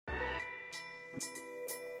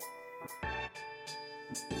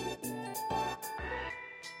Hi,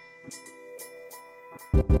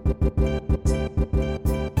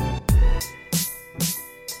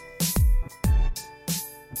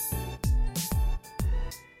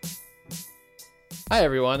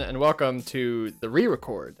 everyone, and welcome to the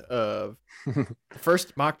re-record of the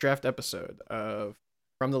first mock draft episode of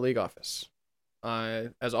From the League Office. I,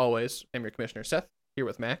 as always, am your commissioner, Seth, here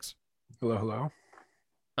with Max. Hello.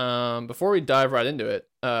 Before we dive right into it,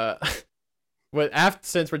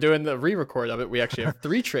 since we're doing the re-record of it, we actually have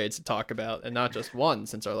 3 trades to talk about, and not just one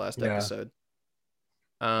since our last episode.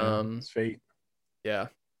 It's fate. Yeah,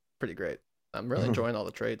 pretty great. I'm really enjoying all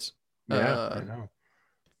the trades. Yeah, I know.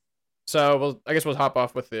 So I guess we'll hop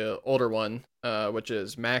off with the older one, which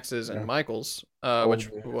is Max's and Michael's, which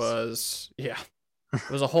was it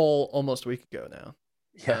was a whole almost week ago now.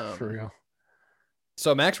 Yeah, for real.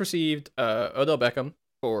 So Max received Odell Beckham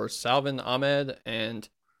for Salvon Ahmed and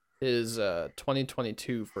his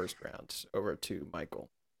 2022 first round over to Michael.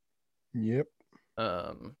 Yep.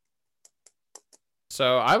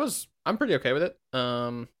 So I'm pretty okay with it.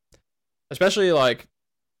 Especially like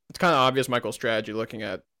it's kind of obvious Michael's strategy looking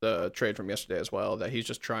at the trade from yesterday as well, that he's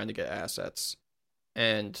just trying to get assets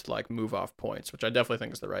and like move off points, which I definitely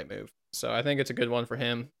think is the right move. So I think it's a good one for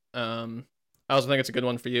him. I also think it's a good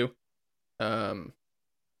one for you.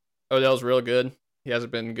 Odell's real good. He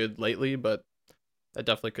hasn't been good lately, but that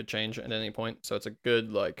definitely could change at any point. So it's a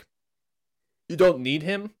good, like, you don't need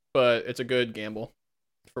him, but it's a good gamble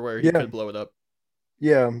for where he could blow it up.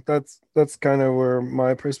 Yeah, that's kind of where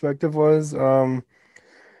my perspective was.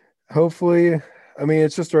 Hopefully, I mean,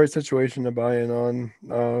 it's just the right situation to buy in on.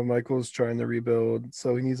 Michael's trying to rebuild,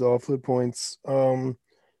 so he needs off-flip points, and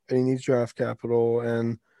he needs draft capital,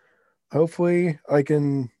 and hopefully I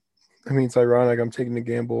can. I mean, it's ironic. I'm taking a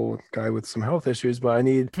gamble with a guy with some health issues, but I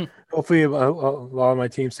need hopefully a lot of my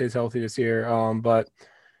team stays healthy this year. But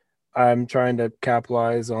I'm trying to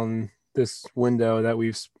capitalize on this window that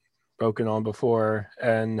we've spoken on before,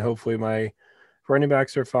 and hopefully my running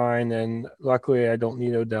backs are fine. And luckily, I don't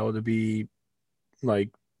need Odell to be like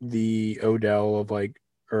the Odell of like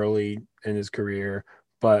early in his career.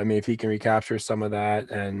 But I mean, if he can recapture some of that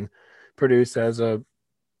and produce as a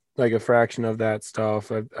fraction of that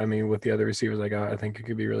stuff, I mean, with the other receivers I got, I think it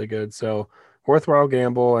could be really good. So worthwhile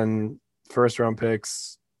gamble, and first round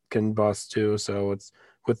picks can bust too. So it's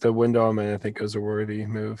with the window I'm in, I think it was a worthy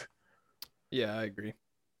move. Yeah, I agree.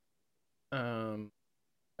 All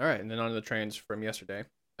right, and then on to the trades from yesterday.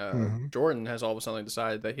 Jordan has all of a sudden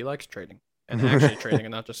decided that he likes trading and actually trading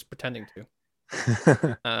and not just pretending to.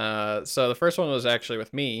 So the first one was actually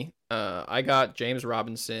with me. I got James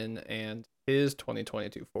Robinson and his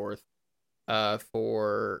 2022 fourth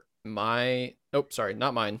for my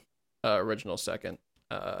not mine, original second.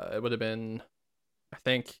 It would have been, I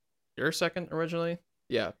think, your second originally.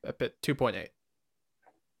 Yeah, I put 2.8.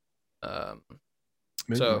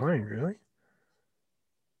 So mine, really?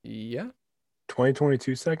 Yeah.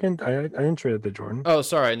 2022 second? I didn't trade at the Jordan. Oh,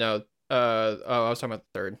 sorry, no. I was talking about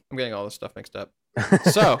the third. I'm getting all this stuff mixed up.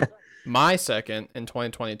 So my second in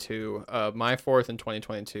 2022, my fourth in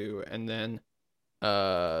 2022, and then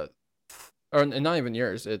or not even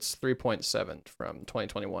yours. It's 3.7 from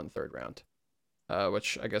 2021 third round,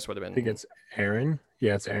 which I guess would have been. I think it's Aaron.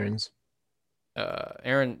 Yeah, it's Aaron's.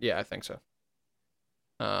 Aaron. Yeah, I think so.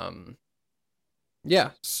 Yeah.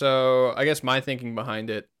 So I guess my thinking behind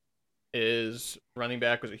it is running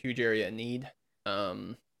back was a huge area of need.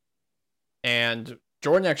 And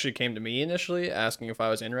Jordan actually came to me initially asking if I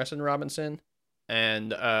was interested in Robinson, and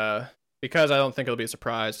because I don't think it'll be a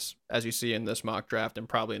surprise, as you see in this mock draft and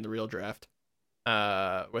probably in the real draft,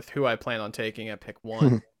 with who I plan on taking at pick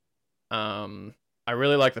 1. I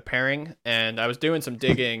really like the pairing, and I was doing some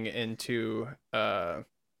digging into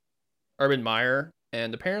Urban Meyer,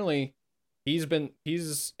 and apparently he's in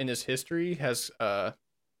his history has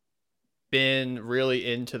been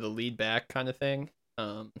really into the lead back kind of thing.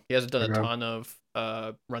 He hasn't done a ton of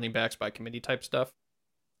running backs by committee type stuff,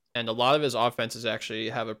 and a lot of his offenses actually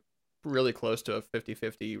have a really close to a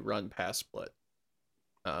 50-50 run pass split.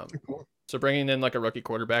 Cool. So bringing in like a rookie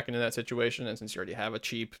quarterback into that situation, and since you already have a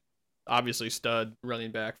cheap, obviously stud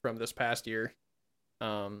running back from this past year,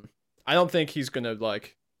 I don't think he's gonna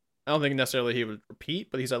like. I don't think necessarily he would repeat,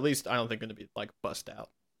 but he's at least, I don't think, going to be like bust out.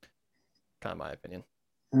 Kind of my opinion.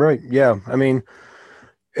 Right. Yeah. I mean,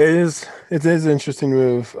 it is an interesting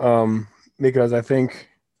move, because I think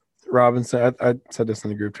Robinson, I said this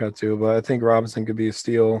in the group chat too, but I think Robinson could be a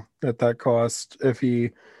steal at that cost if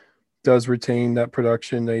he does retain that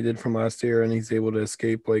production that he did from last year, and he's able to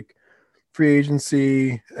escape like free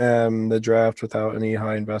agency and the draft without any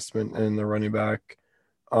high investment in the running back.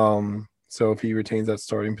 So if he retains that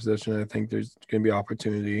starting position, I think there's going to be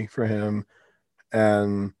opportunity for him.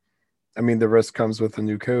 And I mean, the risk comes with a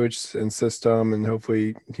new coach and system, and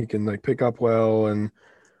hopefully he can like pick up well. And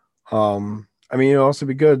I mean, it'll also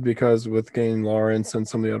be good because with getting Lawrence and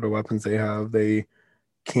some of the other weapons they have, they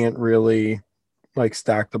can't really like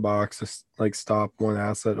stack the box to like stop one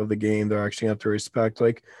asset of the game. They're actually have to respect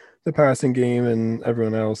like the passing game and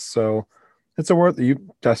everyone else. So it's a worth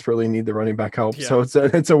you desperately need the running back help. Yeah. So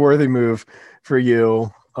it's a worthy move for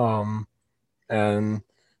you. And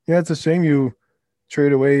yeah, it's a shame you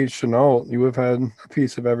trade away Chenault. You would have had a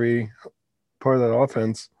piece of every part of that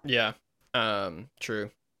offense. Yeah.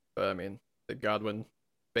 True. But I mean, the Godwin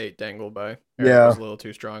bait dangled by Eric Yeah. was a little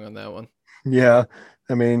too strong on that one. Yeah.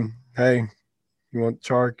 I mean, hey, you want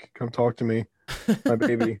Chark? Come talk to me, my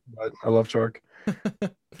baby. But I love Chark.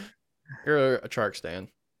 You're a Chark stan.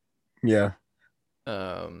 Yeah.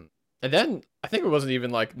 And then I think it wasn't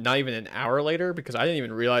even like not even an hour later because I didn't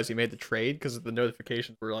even realize he made the trade because the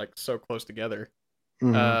notifications were like so close together.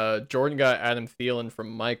 Jordan got Adam Thielen from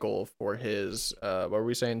Michael for his what were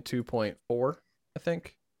we saying 2.4, I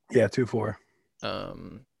think. Yeah, 2-4.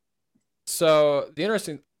 So the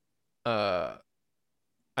interesting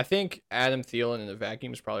I think Adam Thielen in a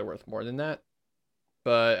vacuum is probably worth more than that.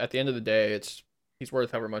 But at the end of the day, he's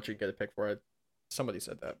worth however much you get a pick for it. Somebody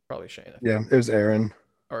said that, probably Shane. Yeah, it was Aaron.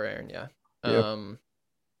 Or Aaron, yeah. Yep.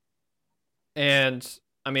 And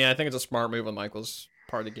I mean, I think it's a smart move on Michael's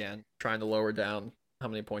part again, trying to lower down how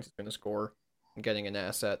many points he's going to score and getting an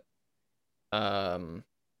asset. The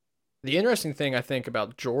interesting thing I think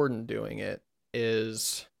about Jordan doing it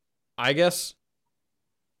is, I guess,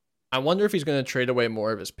 I wonder if he's going to trade away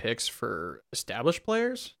more of his picks for established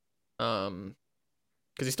players, because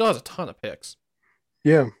he still has a ton of picks.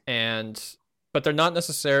 Yeah, but they're not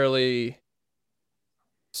necessarily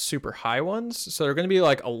super high ones, so they're going to be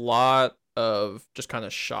like a lot of just kind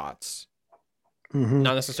of shots,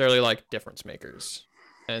 not necessarily like difference makers.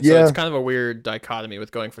 And so it's kind of a weird dichotomy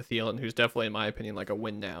with going for Thielen, who's definitely, in my opinion, like a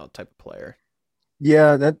win now type of player.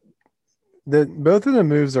 Yeah, that both of the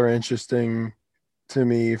moves are interesting to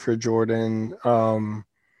me for Jordan,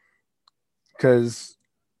 because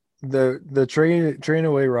the train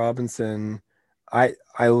away Robinson, I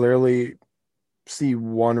literally see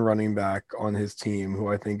one running back on his team who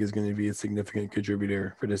I think is going to be a significant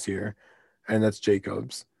contributor for this year, and that's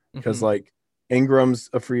Jacobs. Because like Ingram's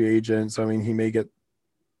a free agent, so I mean he may get,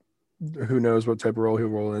 who knows what type of role he'll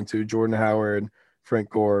roll into. Jordan Howard, Frank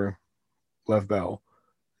Gore, Lev Bell.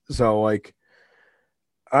 So like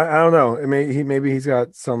I don't know. Maybe he's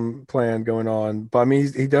got some plan going on, but I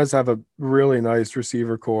mean he does have a really nice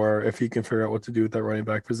receiver core if he can figure out what to do with that running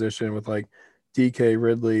back position with like DK,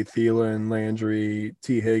 Ridley, Thielen, Landry,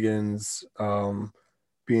 T. Higgins,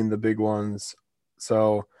 being the big ones.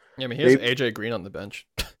 So yeah, I mean he has AJ Green on the bench.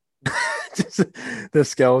 The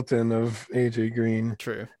skeleton of AJ Green.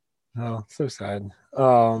 True. Oh, so sad.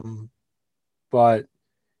 But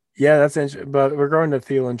yeah, that's interesting. But regarding the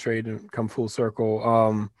Thielen trade and come full circle,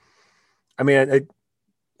 I mean,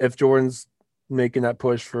 if Jordan's making that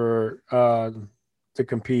push for to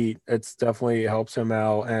compete, it's definitely helps him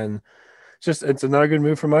out, and it's another good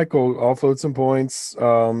move for Michael. Offload some points.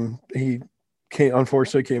 He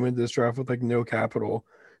unfortunately came into this draft with like no capital,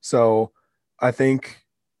 so I think.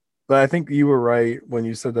 But I think you were right when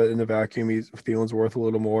you said that in the vacuum, Thielen's worth a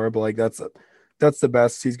little more. But like that's the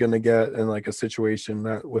best he's going to get in like a situation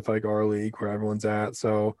that with like our league where everyone's at.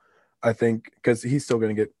 So I think because he's still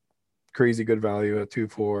going to get crazy good value at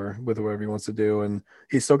 2-4 with whatever he wants to do, and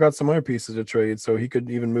he's still got some other pieces to trade, so he could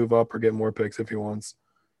even move up or get more picks if he wants.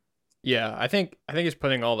 Yeah, I think he's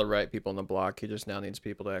putting all the right people in the block. He just now needs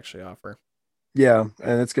people to actually offer. Yeah,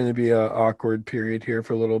 and it's going to be a awkward period here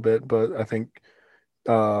for a little bit, but I think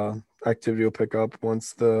activity will pick up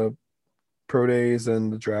once the pro days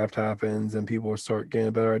and the draft happens and people will start getting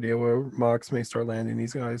a better idea where mocks may start landing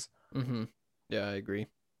these guys. Yeah, I agree.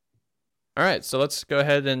 All right, so let's go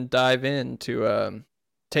ahead and dive into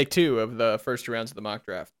take 2 of the first 2 rounds of the mock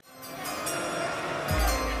draft.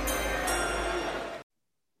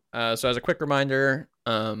 So as a quick reminder,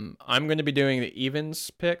 I'm going to be doing the evens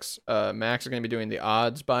picks. Max is going to be doing the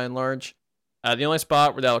odds by and large. The only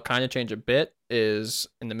spot where that'll kind of change a bit is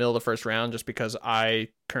in the middle of the first round, just because I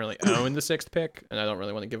currently own the 6th pick and I don't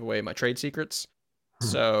really want to give away my trade secrets.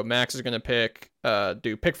 So Max is going to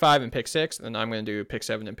do pick 5 and pick 6, and then I'm going to do pick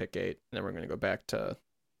 7 and pick 8, and then we're going to go back to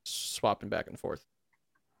swapping back and forth.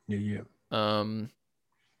 Yeah. So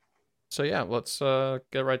yeah, let's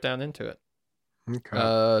get right down into it.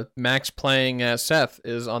 Okay. Max playing as Seth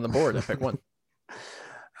is on the board at pick 1.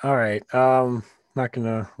 All right. not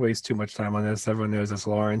gonna waste too much time on this. Everyone knows it's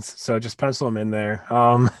Lawrence, so just pencil him in there.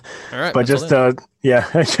 All right, But penciled just in.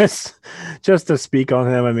 yeah, just to speak on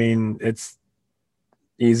him, I mean, it's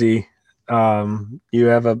easy. You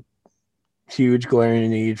have a huge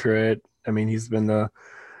glaring need for it. I mean, he's been the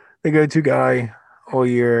go-to guy all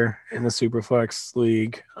year in the Superflex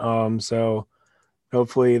league. So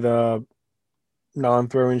hopefully the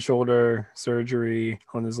non-throwing shoulder surgery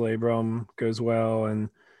on his labrum goes well and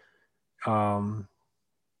um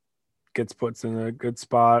gets puts in a good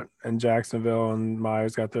spot in Jacksonville, and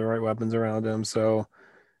Myers got the right weapons around him. So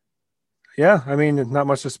yeah, I mean, not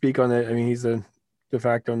much to speak on it. I mean, he's a de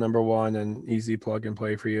facto number one and easy plug and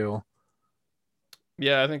play for you.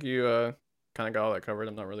 Yeah, I think you kind of got all that covered.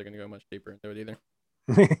 I'm not really going to go much deeper into it either.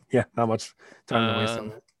 Yeah, not much time to waste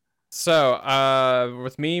on Um, it.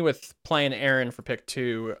 with me with playing Aaron for pick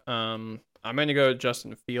two, I'm going to go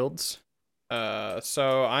Justin Fields.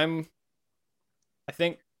 I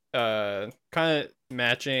think, kind of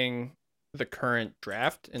matching the current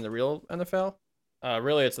draft in the real NFL.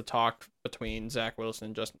 Really, it's the talk between Zach Wilson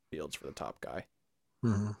and Justin Fields for the top guy.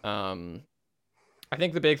 Mm-hmm. Um, I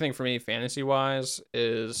think the big thing for me, fantasy wise,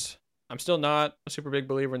 is I'm still not a super big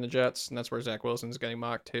believer in the Jets, and that's where Zach Wilson's getting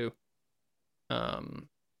mocked too. Um,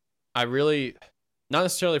 I really, not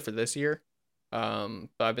necessarily for this year, but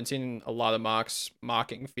I've been seeing a lot of mocks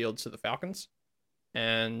mocking Fields to the Falcons,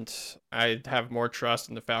 and I have more trust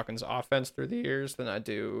in the Falcons' offense through the years than I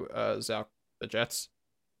do Zach the Jets.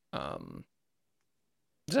 Um,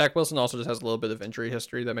 Zach Wilson also just has a little bit of injury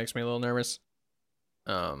history that makes me a little nervous.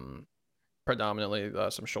 Um, Predominantly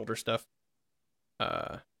some shoulder stuff.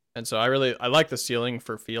 Uh, and so I like the ceiling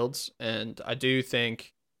for Fields, and I do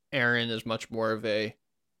think Aaron is much more of a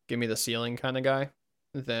give me the ceiling kind of guy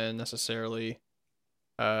than necessarily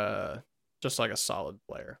uh just like a solid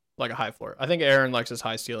player, like a high floor. I think Aaron likes his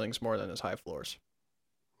high ceilings more than his high floors.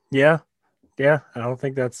 Yeah, yeah, I don't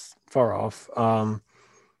think that's far off.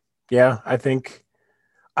 Yeah,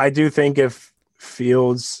 I do think if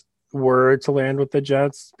Fields were to land with the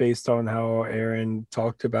Jets, based on how Aaron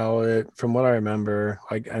talked about it, from what I remember,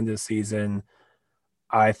 like end of season,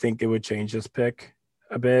 I think it would change his pick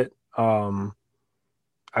a bit.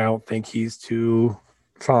 I don't think he's too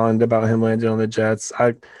fond about him landing on the Jets.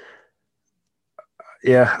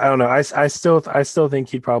 Yeah, I don't know. I still think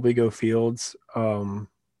he'd probably go Fields. But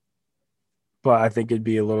I think it'd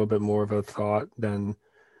be a little bit more of a thought than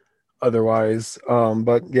otherwise.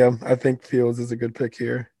 But yeah, I think Fields is a good pick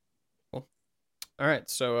here. Cool. All right,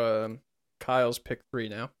 so Kyle's pick three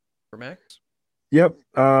now for Max. Yep.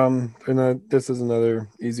 This is another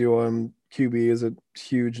easy one. QB is a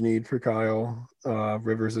huge need for Kyle.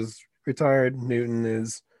 Rivers is retired. Newton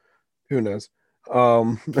is who knows.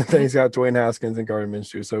 Then he's got Dwayne Haskins and Gardner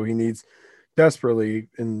Minshew, so he needs desperately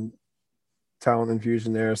in talent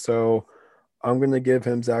infusion there. So I'm gonna give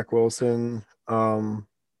him Zach Wilson.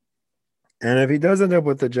 And if he does end up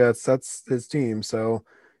with the Jets, that's his team. So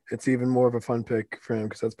it's even more of a fun pick for him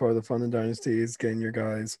because that's part of the fun in Dynasty is getting your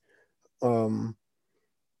guys. Um,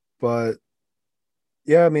 but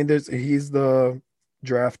yeah, I mean, he's the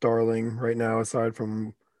draft darling right now, aside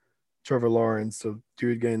from Trevor Lawrence. So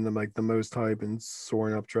dude getting them like the most hype and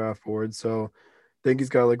soaring up draft boards. So I think he's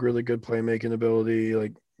got like really good playmaking ability,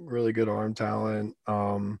 like really good arm talent.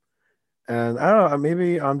 And I don't know,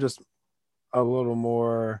 maybe I'm just a little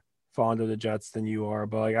more fond of the Jets than you are,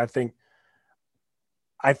 but like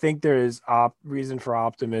I think there is reason for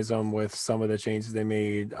optimism with some of the changes they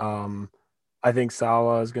made. I think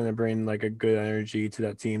Salah is going to bring like a good energy to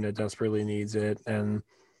that team that desperately needs it, and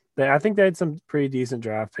I think they had some pretty decent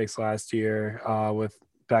draft picks last year with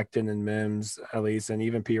Becton and Mims at least, and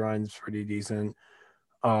even P Ryan's pretty decent.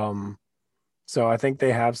 Um, so I think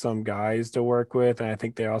they have some guys to work with, and I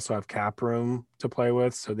think they also have cap room to play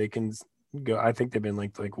with, so they can go. I think they've been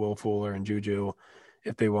linked to like Will Fuller and Juju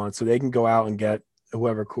if they want, so they can go out and get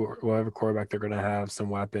whoever quarterback they're going to have some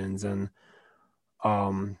weapons. And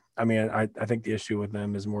I mean, I think the issue with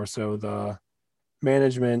them is more so the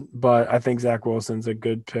management, but I think Zach Wilson's a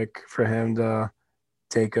good pick for him to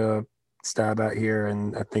take a stab at here,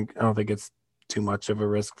 and I don't think it's too much of a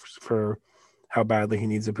risk for how badly he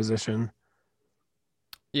needs a position.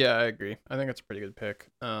 Yeah, I agree. I think it's a pretty good pick.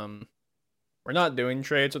 We're not doing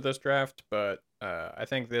trades with this draft, but I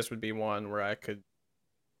think this would be one where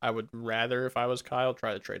I would rather, if I was Kyle,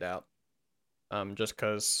 try to trade out. Just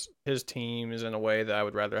because his team is in a way that I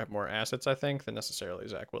would rather have more assets, I think, than necessarily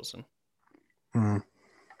Zach Wilson. Hmm.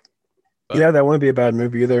 But Yeah, that wouldn't be a bad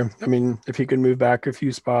move either. I mean, if he could move back a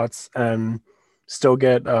few spots and still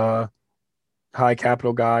get a high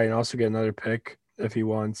capital guy and also get another pick if he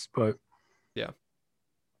wants. But yeah,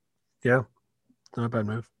 yeah, Not a bad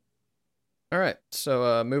move. All right,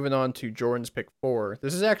 so moving on to Jordan's pick 4.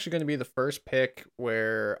 This is actually going to be the first pick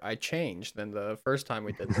where I changed than the first time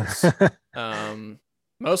we did this. Um,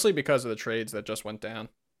 Mostly because of the trades that just went down.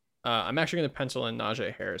 I'm actually going to pencil in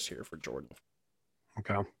Najee Harris here for Jordan.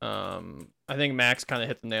 Okay. I think Max kind of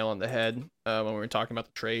hit the nail on the head when we were talking about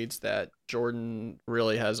the trades that Jordan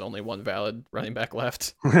really has only one valid running back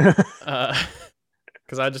left. Because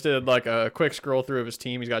I just did like a quick scroll through of his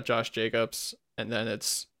team. He's got Josh Jacobs, and then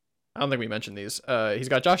I don't think we mentioned these. He's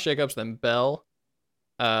got Josh Jacobs, then Bell,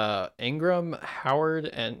 Ingram, Howard,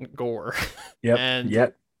 and Gore. Yep. And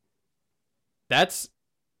yep. that's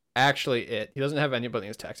actually it. He doesn't have anybody in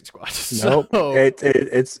his taxi squad. Nope. So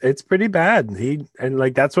It's pretty bad.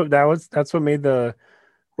 That's what made the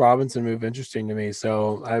Robinson move interesting to me.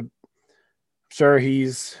 So I'm sure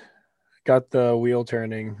he's got the wheel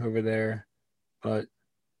turning over there. But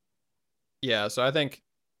yeah, so I think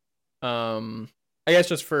I guess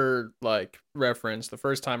just for like reference, the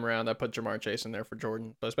first time around I put Jamar Chase in there for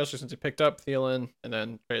Jordan, but especially since he picked up Thielen and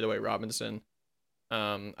then traded away Robinson.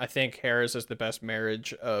 I think Harris is the best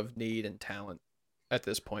marriage of need and talent at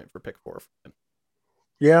this point for pick 4 for him.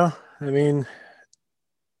 yeah, I mean,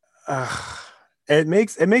 it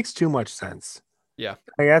makes too much sense. Yeah.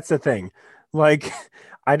 Like, that's the thing. Like,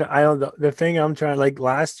 I don't know. The thing I'm trying, like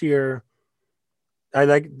last year, I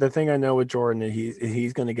like the thing I know with Jordan that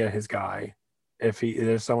he's going to get his guy if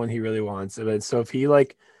there's someone he really wants. But so if he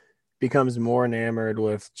like becomes more enamored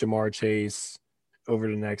with Jamar Chase over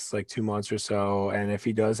the next like 2 months or so, and if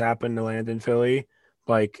he does happen to land in Philly,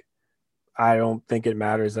 like I don't think it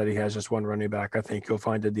matters that he has just one running back. I think he'll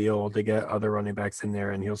find a deal to get other running backs in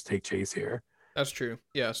there, and he'll take Chase here. That's true.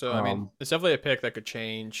 Yeah, so I mean, it's definitely a pick that could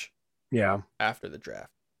change Yeah. after the draft.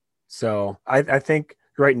 So I think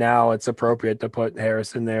right now it's appropriate to put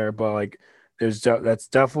Harris in there, but like that's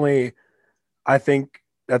definitely I think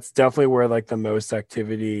that's definitely where like the most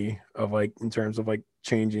activity of like in terms of like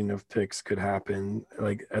changing of picks could happen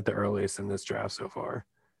like at the earliest in this draft so far.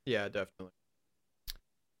 Yeah, definitely.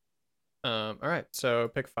 All right, so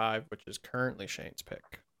pick 5, which is currently Shane's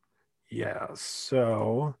pick. Yeah,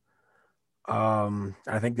 so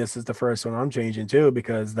I think this is the first one I'm changing too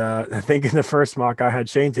because I think in the first mock I had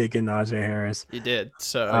Shane taking Najee Harris. You did,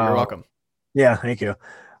 so you're welcome. Yeah, thank you.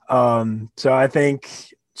 So I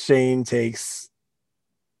think Shane takes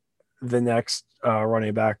the next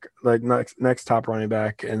running back, like next top running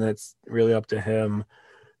back, and it's really up to him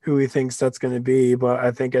who he thinks that's going to be. But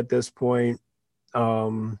I think at this point,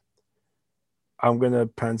 I'm going to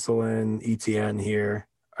pencil in ETN here.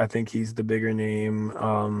 I think he's the bigger name.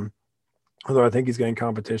 Although I think he's getting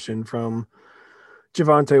competition from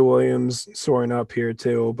Javonte Williams soaring up here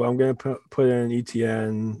too. But I'm going to put in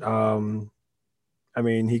ETN. I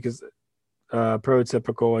mean, he could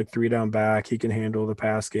prototypical like 3-down back. He can handle the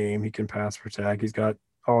pass game. He can pass protect. He's got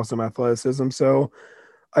awesome athleticism. So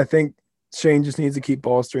I think Shane just needs to keep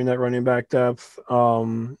bolstering that running back depth.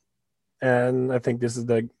 And I think this is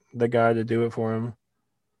the guy to do it for him.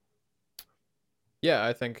 Yeah,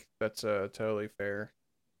 I think that's a totally fair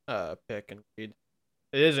pick indeed.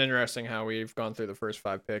 It is interesting how we've gone through the first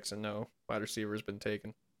 5 picks and no wide receiver has been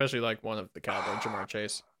taken, especially like one of the caliber, Jamar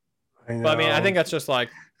Chase. But I mean, I think that's just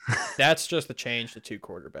the change to 2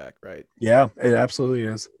 quarterback, right? Yeah, it absolutely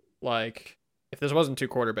is. Like, if this wasn't 2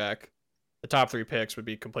 quarterback, the top 3 picks would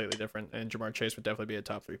be completely different, and Jamar Chase would definitely be a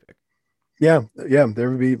top 3 pick. Yeah, there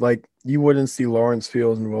would be like you wouldn't see Lawrence,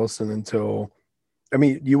 Fields, and Wilson until, I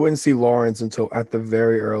mean, you wouldn't see Lawrence until at the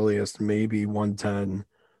very earliest, maybe 110,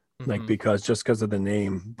 like because of the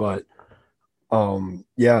name. But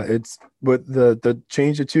yeah, it's but the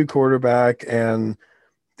change to 2 quarterback and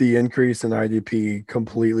the increase in IDP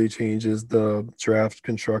completely changes the draft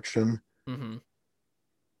construction. So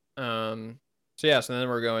yeah, so then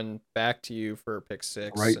we're going back to you for pick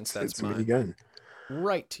 6, right, since that's it's mine. me again.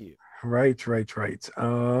 Right to you. Right.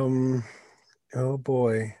 Oh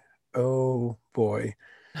boy.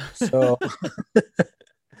 So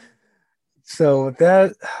so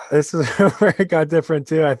this is where it got different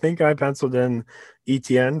too. I think I penciled in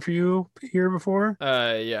ETN for you here before.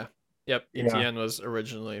 Yeah. Yep. Yeah. ETN was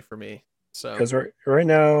originally for me. So because right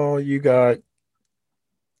now you got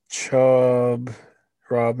Chubb,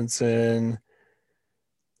 Robinson.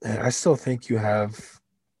 And I still think you have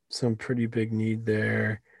some pretty big need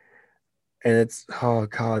there. And it's, oh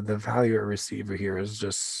God, the value at receiver here is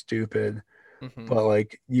just stupid. But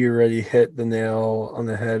like you already hit the nail on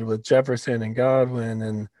the head with Jefferson and Godwin,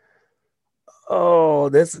 and oh,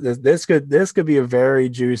 this could be a very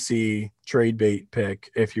juicy trade bait pick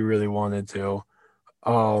if you really wanted to,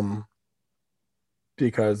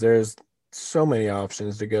 because there's so many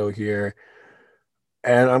options to go here.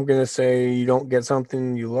 And I'm gonna say you don't get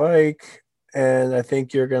something you like, and I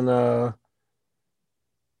think you're gonna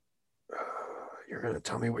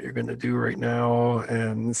tell me what you're gonna do right now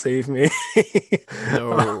and save me.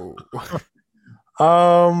 No.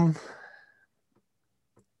 um,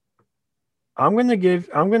 I'm gonna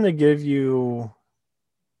give you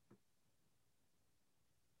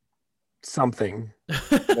something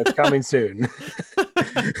that's coming soon.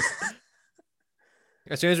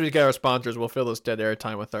 As soon as we get our sponsors, we'll fill this dead air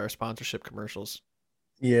time with our sponsorship commercials.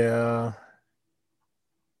 Yeah,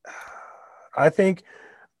 I think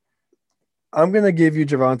I'm gonna give you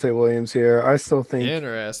Javante Williams here. I still think,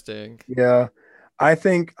 Interesting. yeah, I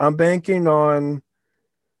think I'm banking on.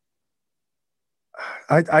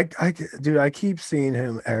 Dude, I keep seeing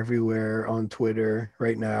him everywhere on Twitter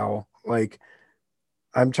right now. Like,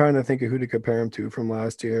 I'm trying to think of who to compare him to from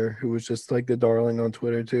last year, who was just like the darling on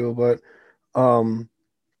Twitter too. But, um,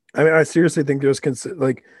 I mean, I seriously think there's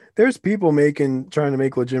people trying to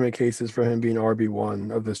make legitimate cases for him being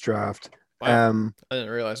RB1 of this draft. Wow. Um, I didn't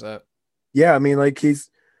realize that. yeah, I mean, like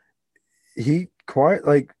he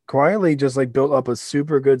quietly just like built up a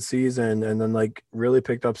super good season and then like really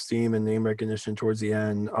picked up steam and name recognition towards the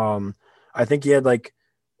end. I think he had like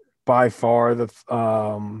by far the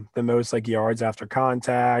most like yards after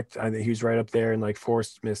contact. I think he was right up there in like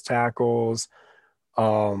forced missed tackles.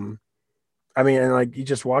 Um, I mean, and like you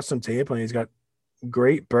just watch some tape and he's got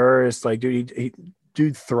great burst. Like, dude,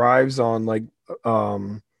 dude thrives on like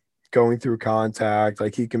um going through contact.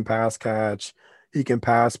 Like he can pass catch, he can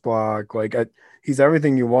pass block. He's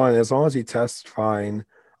everything you want. As long as he tests fine,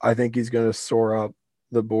 I think he's gonna soar up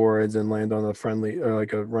the boards and land on a friendly or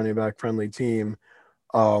like a running back friendly team.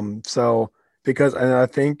 So and I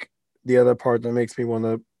think the other part that makes me want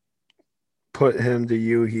to put him to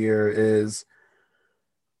you here is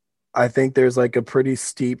I think there's like a pretty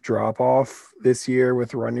steep drop off this year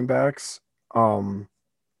with running backs. Um,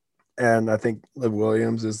 and I think the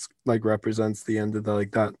Williams is like represents the end of the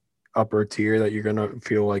like that upper tier that you're gonna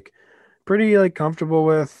feel like pretty like comfortable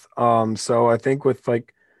with. So I think with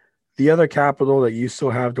like the other capital that you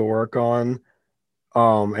still have to work on,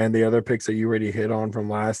 and the other picks that you already hit on from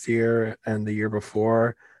last year and the year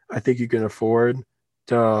before, I think you can afford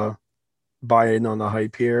to buy in on the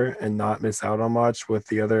hype here and not miss out on much with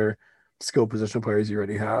the other skill position players you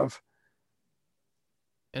already have.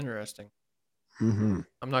 Interesting. Mm-hmm.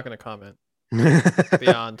 I'm not going to comment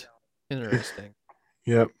beyond interesting.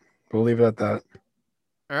 Yep. We'll leave it at that.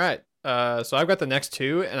 All right. So I've got the next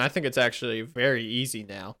two, and I think it's actually very easy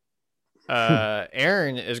now.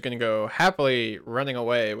 Aaron is going to go happily running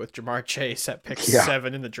away with Jamar Chase at pick Yeah.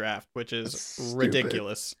 7 in the draft, which is That's stupid.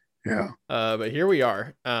 ridiculous. Yeah. But here we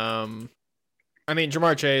are. I mean,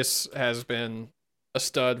 Jamar Chase has been a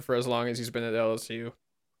stud for as long as he's been at LSU.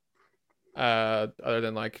 Other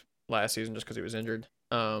than like last season, just because he was injured.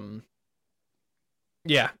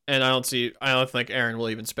 Yeah, and I don't think Aaron will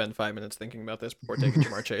even spend 5 minutes thinking about this before taking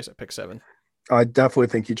Jamar Chase at pick 7. I definitely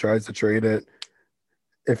think he tries to trade it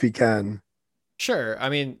if he can. Sure. I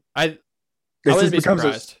mean, I This wouldn't just be becomes a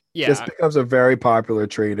surprised. this Yeah, becomes a very popular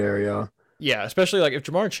trade area. yeah, especially like if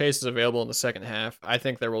Jamar Chase is available in the second half, I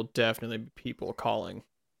think there will definitely be people calling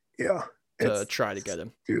Yeah. to It's try to get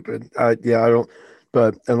him. stupid. Yeah, I don't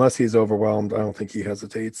but unless he's overwhelmed, I don't think he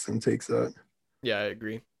hesitates and takes that. Yeah, I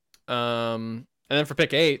agree. And then for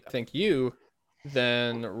pick 8, I think you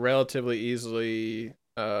then relatively easily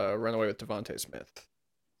run away with Devontae Smith.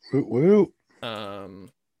 Woo woo.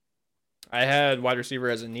 Um, I had wide receiver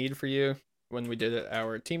as a need for you when we did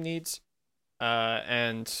our team needs,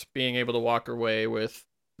 and being able to walk away with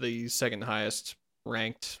the second highest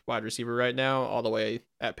ranked wide receiver right now, all the way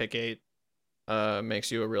at pick 8, makes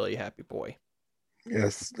you a really happy boy.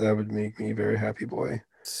 Yes, that would make me a very happy boy.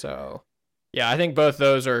 So, yeah, I think both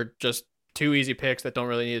those are just two easy picks that don't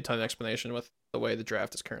really need a ton of explanation with the way the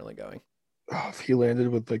draft is currently going. Oh, if he landed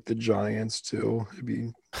with like the Giants too,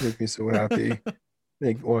 make me so happy.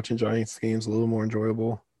 Make watching Giants games a little more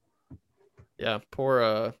enjoyable. Yeah, poor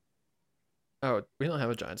oh, we don't have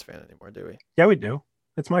a Giants fan anymore, do we? Yeah, we do.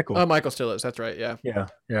 It's Michael. Oh, Michael still is. That's right. Yeah. Yeah,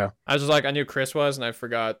 yeah. I was just like I knew Chris was and I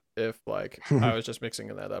forgot if like I was just mixing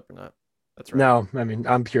that up or not. That's right. No, I mean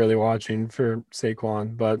I'm purely watching for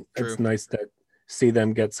Saquon, but True. it's nice to see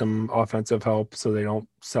them get some offensive help so they don't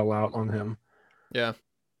sell out on him. Yeah.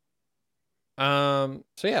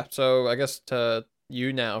 So yeah, so I guess to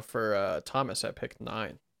you now for Thomas at pick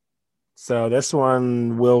 9. So this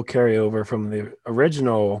one will carry over from the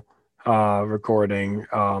original recording.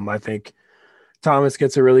 I think Thomas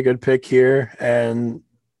gets a really good pick here, and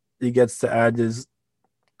he gets to add his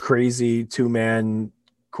crazy two-man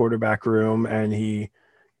quarterback room, and he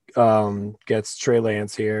gets Trey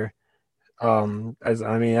Lance here. As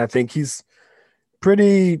I mean, I think he's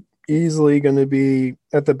pretty easily going to be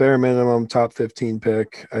at the bare minimum top 15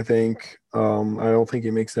 pick. I think. I don't think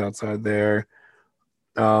he makes it outside there.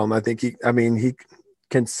 I think he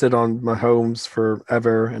can sit on Mahomes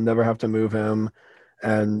forever and never have to move him,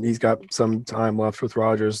 and he's got some time left with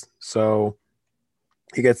Rodgers, so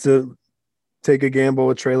he gets to take a gamble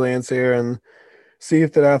with Trey Lance here and see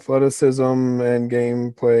if that athleticism and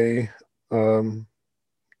gameplay um,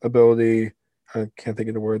 ability, I can't think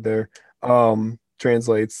of the word there,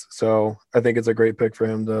 translates. So I think it's a great pick for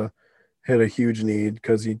him to hit a huge need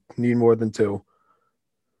because you need more than two.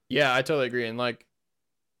 Yeah, I totally agree. And like,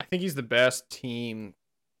 I think he's the best team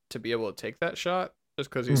to be able to take that shot just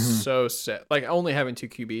because he's Mm-hmm. so set. Like, only having two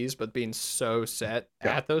QBs, but being so set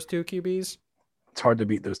Yeah, at those two QBs. it's hard to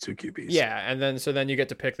beat those two QBs. Yeah, and then so then you get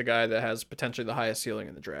to pick the guy that has potentially the highest ceiling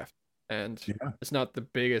in the draft. And Yeah. it's not the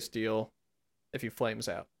biggest deal if he flames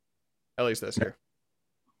out, at least this year.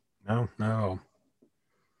 No, no.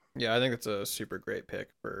 Yeah, I think it's a super great pick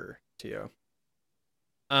for Tio.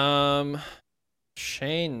 Um,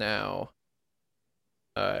 Shane now.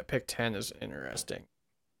 Pick 10 is interesting.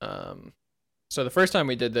 So the first time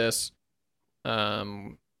we did this,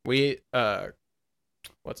 we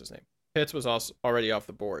what's his name? Pitts was also already off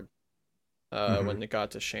the board. When it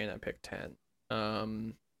got to Shane at pick 10.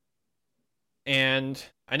 And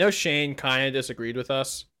I know Shane kind of disagreed with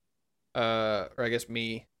us, or I guess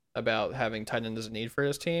me, about having tight end as a need for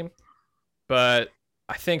his team. But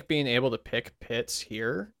I think being able to pick Pitts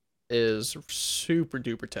here is super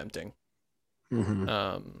duper tempting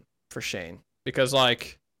for Shane. Because,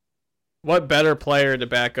 like, what better player to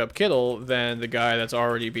back up Kittle than the guy that's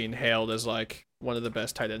already being hailed as, like, one of the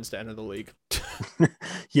best tight ends to enter the league?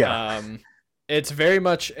 Yeah. It's very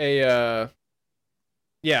much a,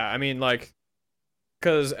 yeah, I mean, like,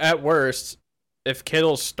 because at worst, if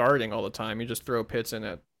Kittle's starting all the time, you just throw Pitts in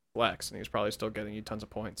at flex, and he's probably still getting you tons of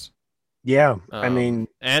points. Yeah. I mean,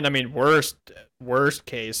 worst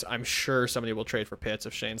case, I'm sure somebody will trade for Pitts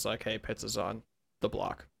if Shane's like, hey, Pitts is on the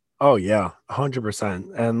block. oh yeah,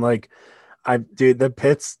 100%. And like, dude, the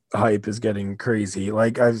Pitts hype is getting crazy.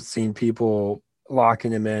 Like I've seen people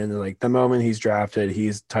locking him in. Like the moment he's drafted,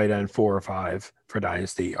 he's tight end 4 or 5 for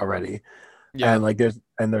Dynasty already. Yeah, And like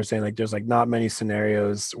they're saying like there's like not many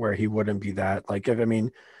scenarios where he wouldn't be that. Like if I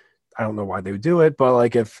mean, I don't know why they would do it, but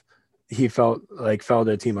like if he fell to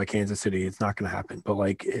a team like Kansas City, it's not going to happen. But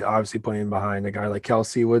like obviously playing behind a guy like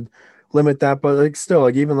Kelsey would limit that. But like still,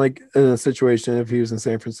 like even like in a situation if he was in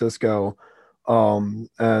San Francisco,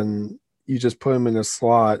 and you just put him in a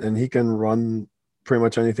slot and he can run pretty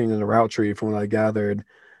much anything in the route tree from what I gathered.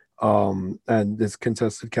 And his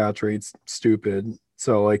contested catch rate's stupid.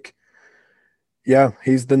 So like, yeah,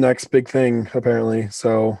 he's the next big thing apparently.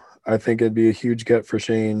 So I think it'd be a huge get for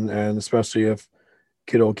Shane, and especially if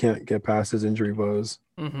Kittle can't get past his injury woes.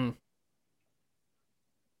 mm-hmm.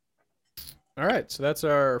 All right, so that's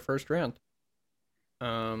our first round.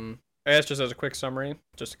 I guess just as a quick summary,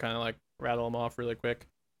 just to kind of like rattle them off really quick.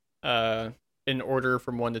 In order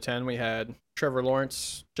from 1 to 10, we had Trevor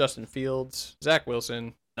Lawrence, Justin Fields, Zach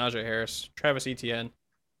Wilson, Najee Harris, Travis Etienne,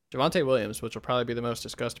 Javonte Williams, which will probably be the most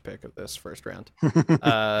discussed pick of this first round.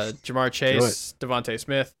 Jamar Chase, Devontae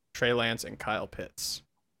Smith, Trey Lance, and Kyle Pitts.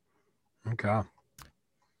 Okay.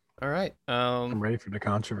 All right. I'm ready for the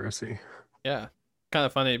controversy. Yeah. Kind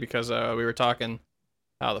of funny because we were talking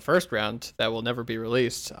how the first round that will never be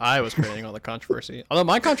released, I was creating all the controversy. Although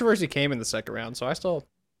my controversy came in the second round, so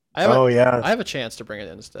I have a chance to bring it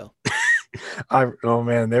in still. Oh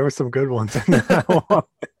man, there were some good ones in that one.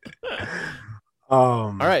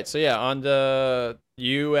 All right, so yeah, on to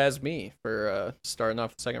you as me for starting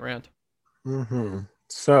off the second round.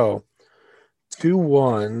 So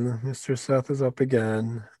 2-1, Mr. Seth is up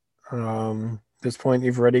again. This point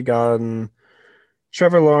you've already gotten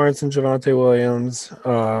Trevor Lawrence and Javonte Williams,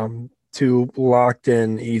 two locked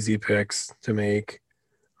in easy picks to make,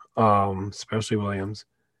 especially Williams.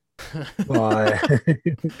 But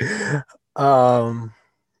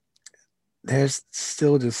there's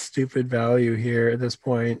still just stupid value here at this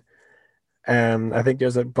point. And I think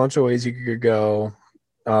there's a bunch of ways you could go.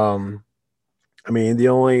 I mean, the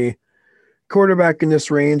only quarterback in this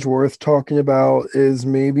range worth talking about is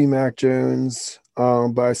maybe Mac Jones.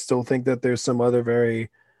 But I still think that there's some other very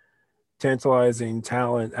tantalizing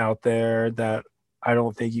talent out there that I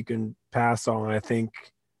don't think you can pass on. I think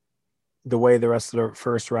the way the rest of the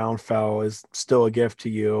first round fell is still a gift to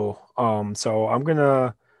you. So I'm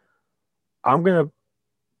gonna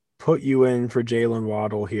put you in for Jalen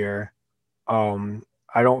Waddle here.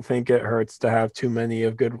 I don't think it hurts to have too many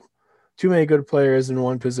of good too many good players in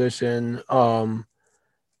one position.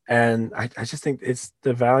 And I just think it's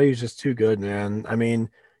the value is just too good, man. I mean,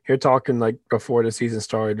 you're talking like before the season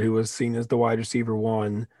started, who was seen as the wide receiver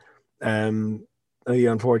one, and the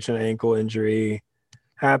unfortunate ankle injury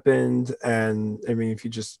happened. And I mean, if you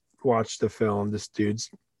just watch the film, this dude's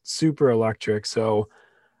super electric. So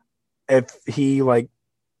if he like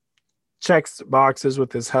checks boxes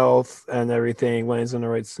with his health and everything, lands in the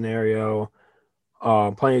right scenario,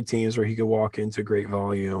 plenty of teams where he could walk into great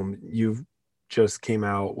volume. You've just came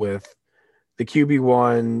out with the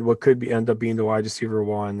QB1, what could be end up being the wide receiver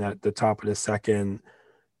one at the top of the second,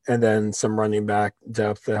 and then some running back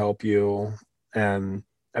depth to help you. And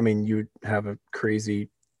I mean, you have a crazy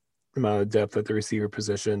amount of depth at the receiver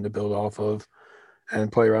position to build off of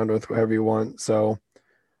and play around with whatever you want. So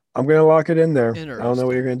I'm gonna lock it in there. I don't know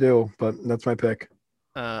what you're Interesting. gonna do, but that's my pick.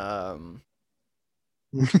 Um,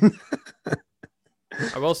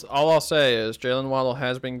 all I'll say is Jalen Waddle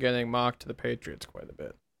has been getting mocked to the Patriots quite a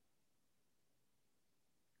bit.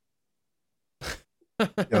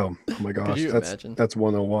 Oh my Could gosh, you imagine? that's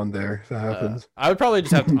 101 there. If that happens. I would probably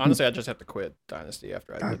just have to, honestly, I'd just have to quit Dynasty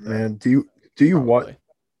after I God, did that. man, do you want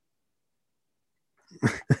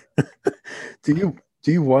Probably.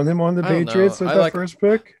 do you want him on the I don't know. Patriots with that first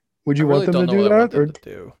pick? Would I you want really them don't to know do what I want that them or to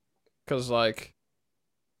do. Because, like,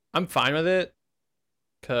 I'm fine with it.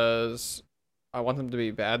 Because I want them to be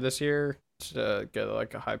bad this year to get,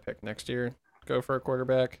 like, a high pick next year. Go for a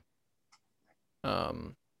quarterback.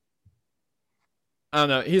 Um, I don't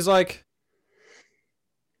know. He's like,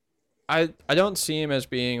 I don't see him as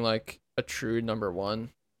being, like, a true number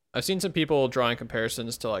one. I've seen some people drawing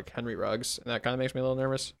comparisons to, like, Henry Ruggs, and that kind of makes me a little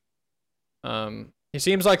nervous. He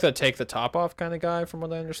seems like the take the top off kind of guy, from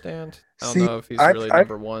what I understand. I don't see know if he's I've really I've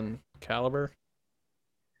number one caliber.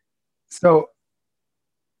 so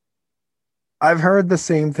I've heard the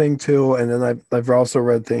same thing too, and then I've also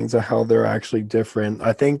read things of how they're actually different.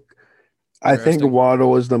 I think Interesting.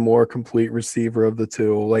 Waddle is the more complete receiver of the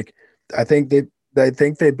two. Like I think they I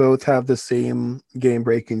think they both have the same game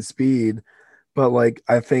breaking speed, but like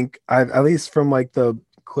I think I've at least from like the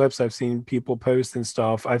clips I've seen people post and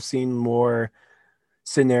stuff, I've seen more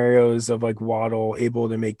scenarios of like Waddle able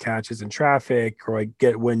to make catches in traffic or like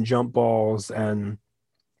get win jump balls, and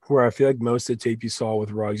where I feel like most of the tape you saw with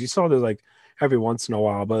Ruggs, you saw this like every once in a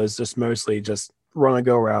while, but it's just mostly just run a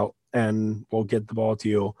go route and we'll get the ball to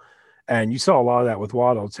you. And you saw a lot of that with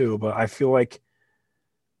Waddle too, but I feel like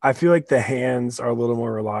the hands are a little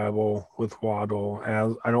more reliable with Waddle.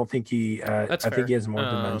 And I don't think That's I think he fair. has more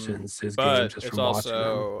dimensions to his game But just it's from watching him.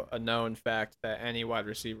 also a known fact that any wide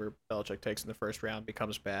receiver Belichick takes in the first round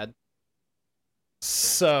becomes bad.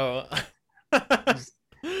 So,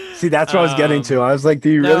 See, that's what I was getting to. I was like, do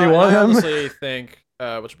you really now, and want I him? honestly think,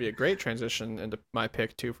 which would be a great transition into my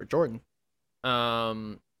pick too for Jordan,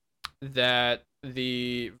 um, that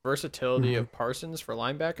the versatility Mhm. of Parsons for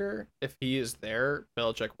linebacker, if he is there,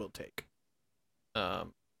 Belichick will take.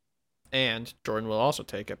 Um, and Jordan will also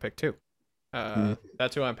take at pick two. Mhm.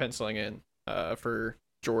 That's who I'm penciling in for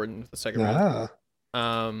Jordan the second round.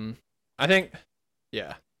 Ah, Um, I think,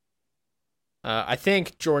 yeah, I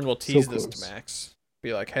think Jordan will so tease this to close. Max.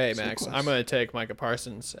 Be like, hey, So Max, I'm close. going to take Micah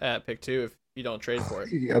Parsons at pick two if you don't trade for it.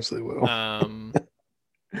 He absolutely will. Um,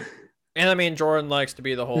 and I mean, Jordan likes to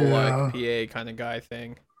be the whole like Yeah. PA kind of guy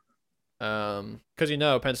thing. Because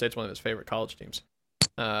Penn State's one of his favorite college teams.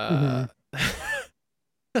 Hmm. Uh,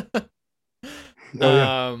 Oh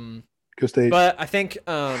yeah. um, Go State. but I think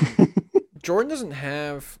Jordan doesn't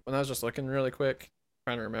have. When I was just looking really quick,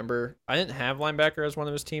 trying to remember, I didn't have linebacker as one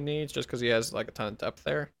of his team needs just because he has like a ton of depth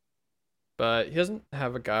there. But he doesn't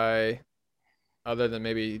have a guy other than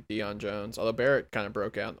maybe Deion Jones. Although Barrett kind of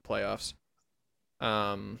broke out in the playoffs.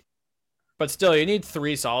 Um, but still, you need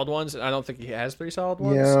three solid ones, and I don't think he has three solid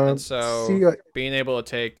ones. Yeah. And so, See, being able to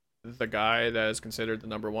take the guy that is considered the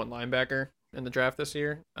number one linebacker in the draft this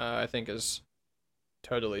year, I think is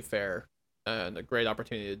totally fair and a great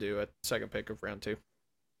opportunity to do at second pick of round two.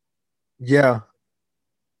 yeah.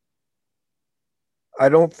 I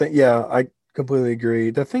don't think. Yeah, I completely agree.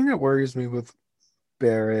 The thing that worries me with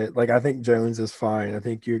Barrett, like I think Jones is fine. I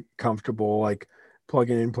think you're comfortable like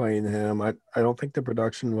plugging and playing him. I don't think the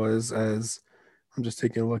production was as. I'm just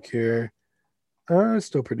taking a look here. It's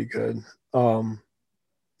still pretty good. Um,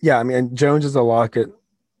 yeah, I mean Jones is a lock it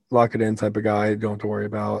in type of guy. Don't have to worry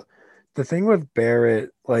about. The thing with Barrett,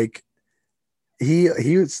 like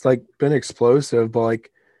he's like been explosive, but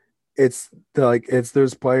like it's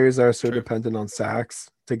those players that are so True. dependent on sacks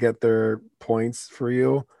to get their points for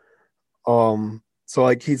you. So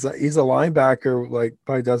like he's a linebacker like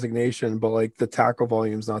by designation, but like the tackle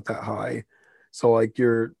volume's not that high. So like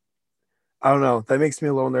I don't know. That makes me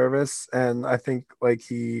a little nervous, and I think like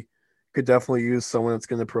he could definitely use someone that's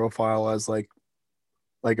going to profile as like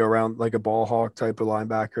around like a ball hawk type of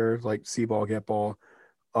linebacker, like see ball get ball.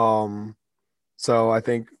 Um, so I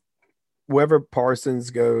think whoever Parsons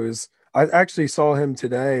goes, I actually saw him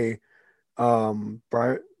today.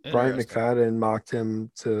 Bryant Interesting. McFadden mocked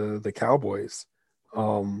him to the Cowboys.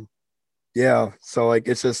 Um, yeah, so like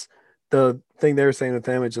it's just the thing they were saying with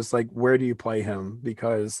him. It's just like where do you play him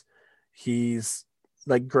because he's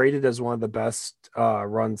like graded as one of the best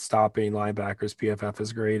run stopping linebackers PFF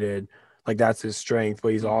has graded. Like that's his strength,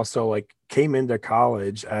 but he's Mm. also like came into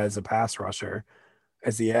college as a pass rusher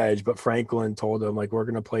as the edge. But Franklin told him like we're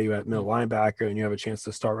going to play you at middle Mm. linebacker and you have a chance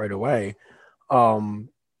to start right away. Um,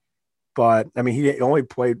 but I mean, he only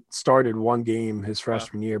started one game his Wow.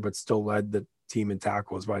 freshman year, but still led the team in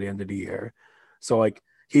tackles by the end of the year. So like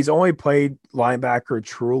he's only played linebacker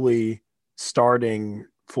truly starting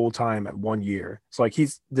full time at 1 year. So like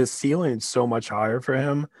he's the ceiling is so much higher for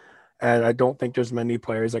him. And I don't think there's many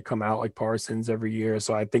players that come out like Parsons every year.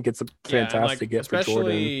 So I think it's a Yeah, and fantastic like get for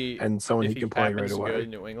Jordan especially and someone if he he can play right happens to go away. to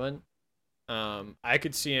New England, I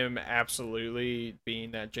could see him absolutely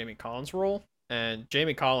being that Jamie Collins role. And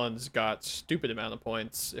Jamie Collins got stupid amount of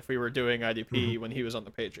points if we were doing Mm-hmm. IDP when he was on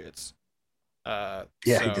the Patriots. Yeah,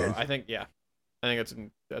 he So did. I think I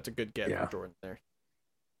think that's a good get for Yeah. Jordan there.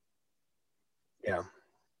 Yeah.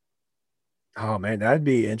 Oh man, that'd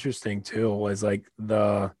be interesting too. Was like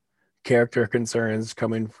the character concerns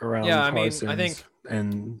coming Yeah, around I mean, I Parsons think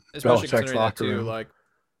and especially Belichick's considering that locker too, room. like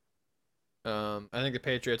I think the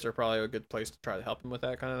Patriots are probably a good place to try to help him with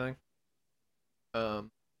that kind of thing.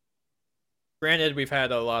 Um, Granted, we've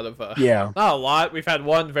had a lot of Yeah, not a lot. We've had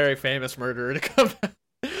one very famous murderer to come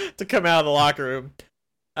to come out of the locker room.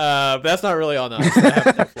 But that's not really on us. That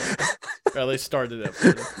happened at Florida, or at least started at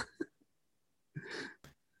Florida.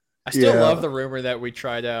 I still love yeah. the rumor that we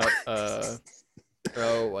tried out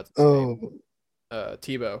what's his name Oh,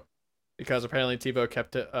 Tebow, because apparently Tebow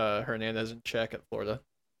kept Hernandez in check at Florida.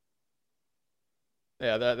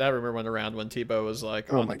 Yeah, that rumor went around when Tebow was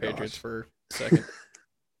like oh on the my Patriots gosh. for a second,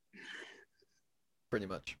 pretty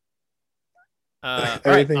much. All right,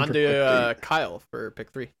 Everything on for to clickbait. Kyle for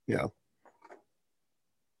pick three. Yeah.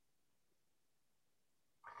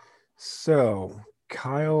 So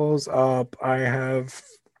Kyle's up. I have.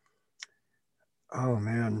 Oh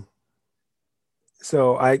man.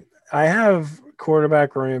 So I have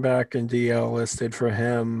quarterback, running back, and DL listed for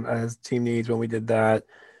him as team needs when we did that.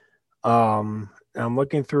 I'm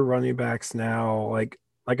looking through running backs now. Like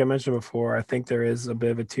I mentioned before, I think there is a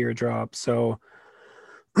bit of a teardrop. So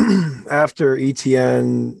after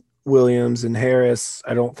ETN, Williams, and Harris,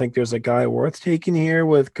 I don't think there's a guy worth taking here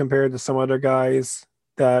with compared to some other guys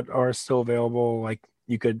that are still available. Like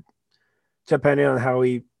you could, depending on how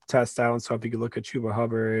he tests out and stuff, you could look at Chuba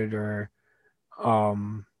Hubbard or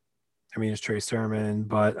um I mean it's Trey Sermon,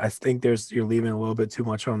 but I think you're leaving a little bit too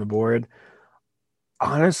much on the board.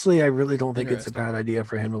 Honestly, I really don't think it's a Interesting. bad idea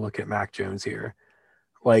for him to look at Mac Jones here.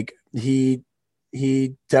 Like he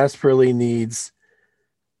desperately needs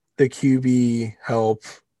the QB help.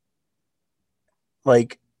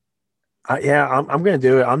 Like yeah, I'm gonna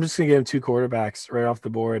do it. I'm just gonna give him two quarterbacks right off the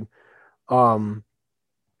board. Um,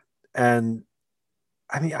 and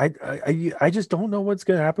I mean, I just don't know what's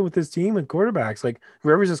gonna happen with this team and quarterbacks. Like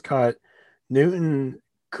whoever's just caught, Newton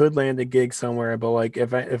could land a gig somewhere, but like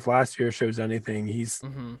if last year shows anything, he's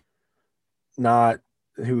Mm-hmm. not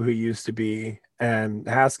who he used to be. And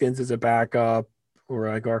Haskins is a backup or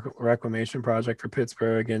like a reclamation project for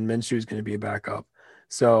Pittsburgh, and Minshew is going to be a backup.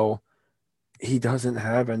 So he doesn't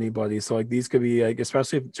have anybody. So like these could be like,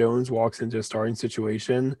 especially if Jones walks into a starting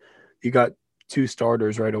situation, you got two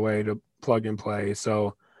starters right away to plug and play.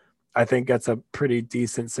 So I think that's a pretty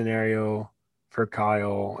decent scenario for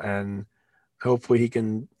Kyle, and hopefully he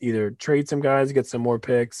can either trade some guys, get some more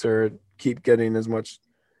picks, or keep getting as much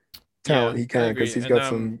Yeah, talent he I can because agree. he's And got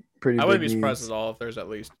some pretty I wouldn't big be surprised at needs. all if there's at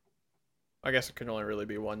least, I guess it can only really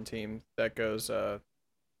be one team that goes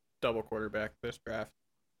double quarterback this draft.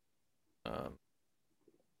 Um,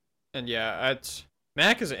 and yeah, it's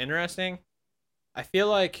Mac is interesting. I feel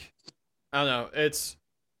like I don't know.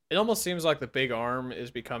 It almost seems like the big arm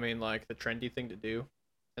is becoming like the trendy thing to do,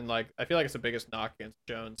 and like I feel like it's the biggest knock against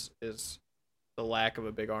Jones is the lack of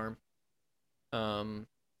a big arm. Um,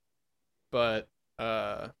 but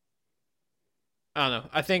I don't know.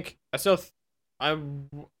 I think I still I'm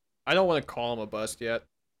I don't want to call him a bust yet.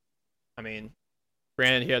 I mean,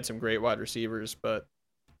 granted he had some great wide receivers, but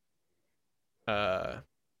uh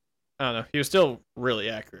I don't know. He was still really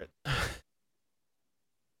accurate.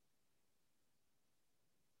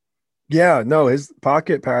 Yeah, no, his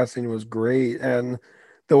pocket passing was great. And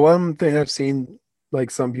the one thing I've seen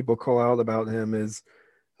like some people call out about him is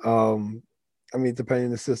um I mean, depending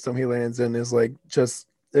on the system he lands in, is like just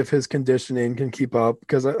if his conditioning can keep up.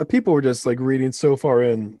 Because people were just like reading so far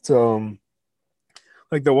in to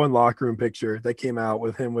like the one locker room picture that came out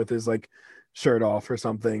with him with his like shirt off or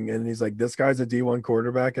something, and he's like, "This guy's a D1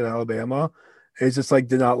 quarterback at Alabama." It's just like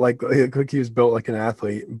did not like he was built like an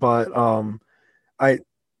athlete, but I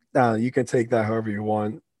you can take that however you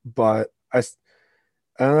want, but I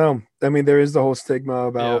don't know. I mean, there is the whole stigma Yeah.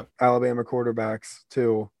 about Alabama quarterbacks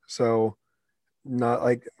too, so not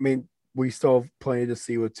like I mean. We still have plenty to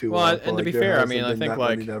see with Well, Tua, but and to like be there fair, I mean, hasn't I been think that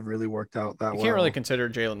many that like have really worked out that you can't really well. consider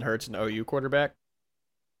Jalen Hurts an OU quarterback.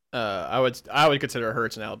 I would consider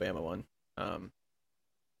Hurts an Alabama one. Um,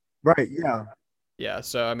 Right? Yeah. yeah.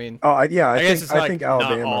 So I mean, Oh, yeah. I guess it's I think like not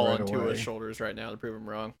Alabama all right on Tua's away. shoulders right now to prove him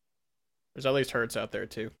wrong. There's at least Hurts out there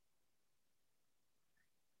too.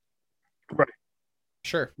 Right.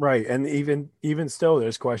 Sure. Right. And even still,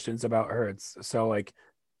 there's questions about Hurts. So like,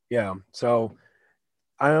 yeah. So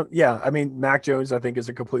I don't. Yeah. I mean, Mac Jones, I think, is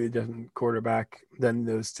a completely different quarterback than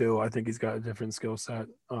those two. I think he's got a different skill set.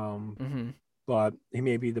 Mm-hmm. But he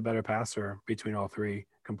may be the better passer between all three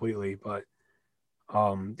completely. But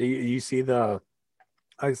do you see the?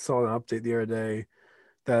 I saw an update the other day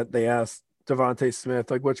that they asked Devontae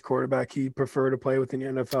Smith like which quarterback he prefer to play with in the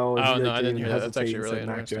NFL, and he Oh no, like I didn't didn't even hear that. That's hesitate actually and really said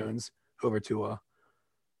Mac interesting. Jones over Tua.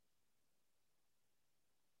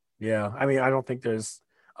 Yeah, I mean, I don't think there's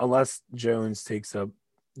unless Jones takes a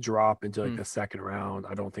drop into like Hmm. the second round.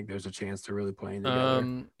 I don't think there's a chance to really playing together.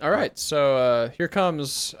 All But right. So here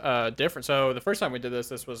comes different. So the first time we did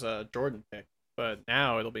this was a Jordan pick, but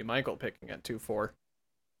now it'll be Michael picking at 2-4.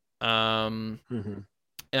 Um, mm-hmm.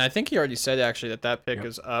 and I think he already said actually that pick Yep.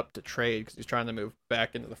 is up to trade because he's trying to move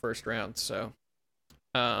back into the first round. So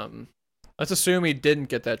um, let's assume he didn't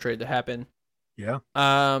get that trade to happen. Yeah.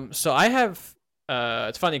 So I have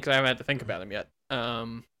it's funny because I haven't had to think about him yet.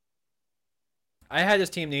 I had his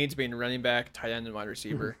team needs being running back, tight end, and wide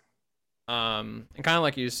receiver. And kind of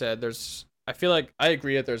like you said, I feel like I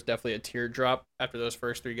agree that there's definitely a teardrop after those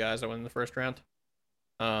first three guys that went in the first round.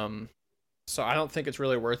 Um, so I don't think it's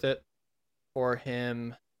really worth it for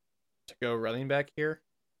him to go running back here.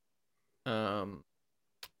 Um,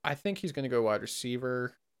 I think he's going to go wide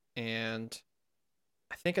receiver, and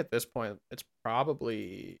I think at this point it's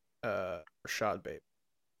probably Rashad Bateman.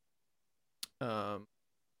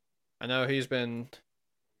 I know he's been.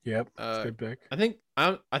 Yep. It's a good pick. I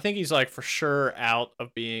think he's like for sure out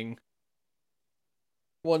of being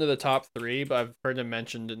one of the top three, but I've heard him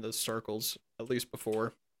mentioned in the circles at least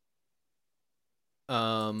before.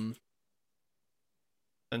 Um,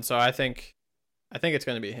 and so I think it's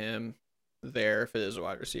going to be him there if it is a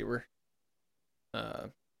wide receiver. Uh,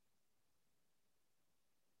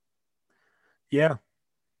 Yeah.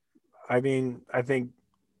 I mean, I think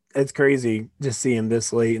it's crazy to see him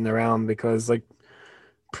this late in the round because like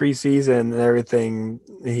preseason and everything,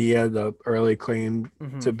 he had the early claim to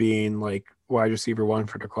mm-hmm. being like wide receiver one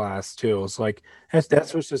for the class too. It's like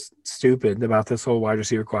that's what's just stupid about this whole wide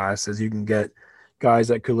receiver class is you can get guys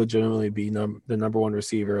that could legitimately be the number one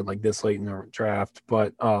receiver like this late in the draft.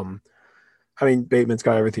 But I mean Bateman's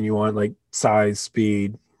got everything you want, like size,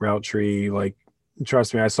 speed, route tree, like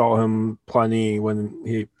trust me, I saw him plenty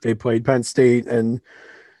when they played Penn State and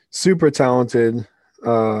super talented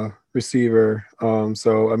receiver.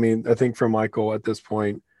 So I mean, I think for Michael at this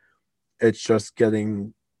point, it's just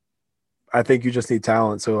getting. I think you just need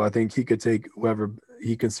talent. So I think he could take whoever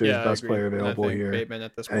he considers Yeah, I best agree, player and I available think here Bateman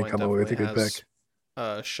at this and point come away with definitely a good has pick.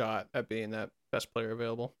 a shot at being that best player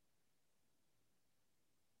available.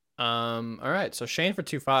 All right, so Shane for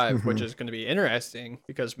 2-5, which Mm-hmm. is going to be interesting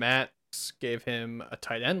because Matt gave him a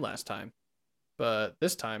tight end last time, but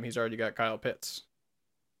this time he's already got Kyle Pitts.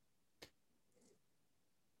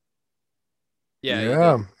 Yeah, you did.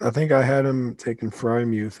 Yeah, I think I had him taking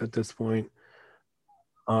Frymuth at this point.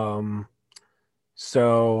 Um,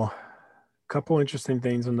 so a couple interesting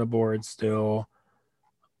things on the board still.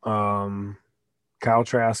 Um, Kyle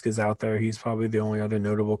Trask is out there. He's probably the only other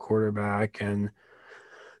notable quarterback, and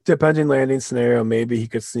depending landing scenario, maybe he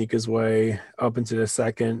could sneak his way up into the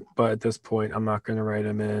second. But at this point, I'm not going to write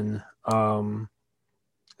him in.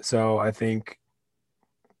 So I think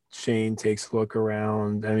Shane takes a look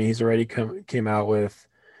around. I mean, he's already came out with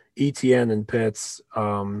ETN and Pitts.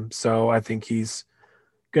 So I think he's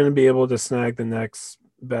going to be able to snag the next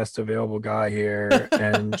best available guy here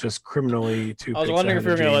and just criminally two I was picks wondering if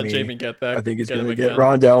ahead you of were going to let Jamie. Jamie get I that, think he's get going him to get again.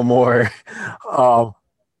 Rondell Moore.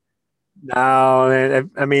 No,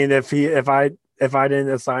 man. I mean, if if I didn't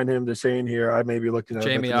assign him to Shane here, I may be looking at him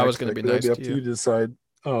at Jamie, the I was next going to pick, be but that'd nice be to up to you. you to decide.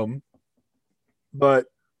 But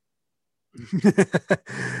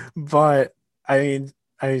but I mean,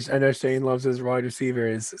 I know Shane loves his wide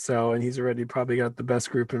receivers, so and he's already probably got the best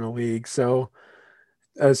group in the league. So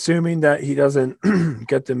assuming that he doesn't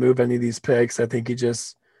get to move any of these picks, I think he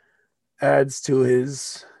just adds to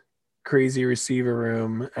his crazy receiver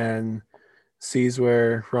room and sees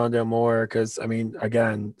where Rondale Moore, because I mean,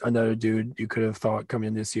 again, another dude you could have thought coming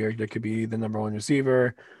in this year that could be the number one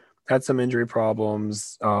receiver, had some injury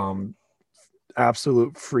problems.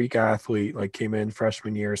 Absolute freak athlete, like came in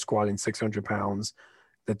freshman year squatting 600 pounds.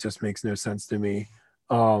 That just makes no sense to me.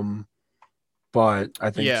 But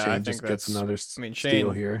I think Yeah, I Shane think just gets another steal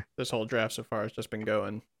Shane, here. this whole draft so far has just been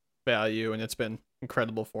going value, and it's been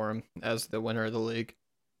incredible for him as the winner of the league.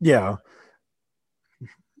 Yeah.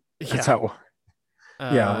 That's how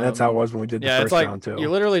it was when we did the first round too. You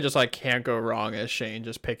literally just like can't go wrong as Shane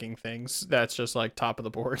just picking things. That's just like top of the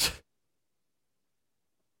board.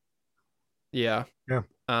 Yeah.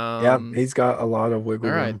 He's got a lot of wiggle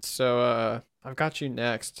room. All right, so I've got you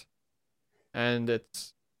next, and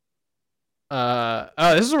it's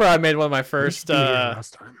this is where I made one of my first.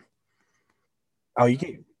 Last time. Oh, you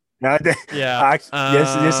can. Yeah.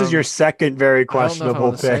 This is your second very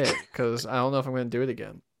questionable pick because I don't know if I'm going to do it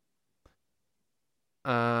again.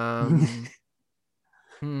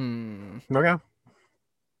 Okay.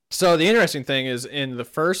 So the interesting thing is, in the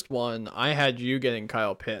first one, I had you getting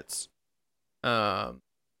Kyle Pitts. And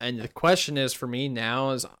the question is for me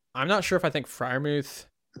now is I'm not sure if I think Freiermuth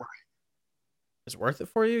is worth it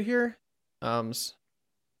for you here. See,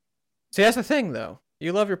 that's the thing though.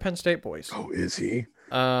 You love your Penn State boys. Oh, is he?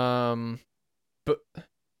 But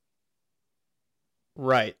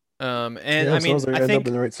right. And yeah, I mean, I think,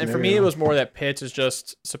 and for me, it was more that Pitts is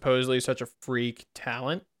just supposedly such a freak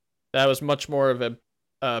talent that was much more of a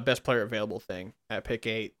best player available thing at pick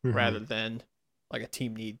 8 rather than like a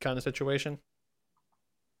team need kind of situation.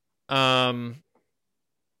 Right.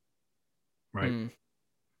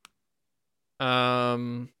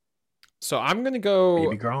 So I'm gonna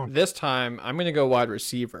go this time. I'm gonna go wide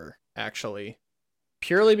receiver actually,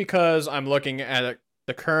 purely because I'm looking at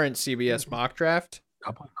the current CBS mock draft.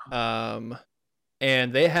 And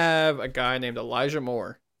they have a guy named Elijah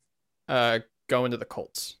Moore, going to the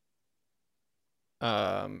Colts.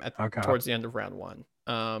 Towards the end of round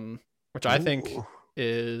 1. Which I think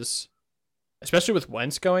is, especially with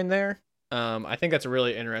Wentz going there, I think that's a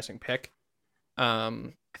really interesting pick.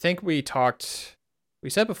 I think we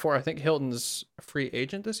said before, I think Hilton's a free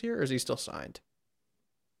agent this year, or is he still signed?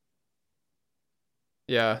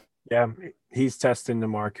 Yeah. Yeah, he's testing the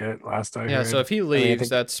market last I heard. So if he leaves,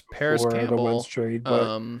 that's Paris Campbell, trade,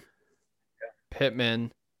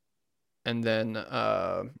 Pittman, and then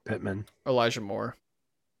Pittman. Elijah Moore.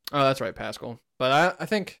 Oh, that's right, Pascal. But I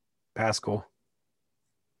think Pascal.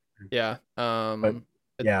 Yeah. I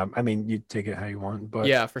mean, you take it how you want, but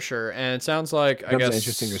yeah, for sure. And it sounds like, I guess, an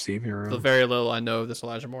interesting receiving room. The very little I know of this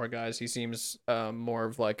Elijah Moore guy, he seems more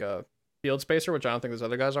of like a field spacer, which I don't think those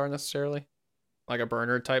other guys are necessarily, like a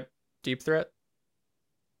burner type deep threat.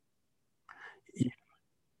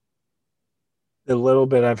 The little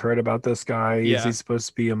bit I've heard about this guy is he's supposed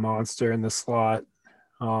to be a monster in the slot.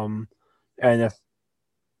 Hey,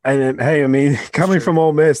 I mean, coming from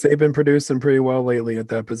Ole Miss, they've been producing pretty well lately at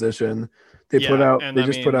that position. They put out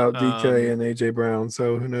DK and AJ Brown,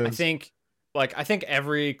 so who knows? I think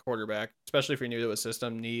every quarterback, especially if you're new to a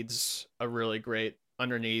system, needs a really great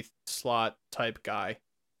underneath slot type guy.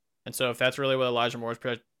 And so if that's really what Elijah Moore is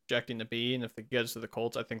projecting to be, and if it gets to the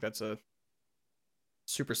Colts, I think that's a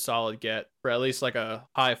super solid get for at least like a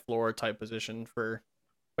high floor type position,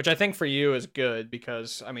 which I think for you is good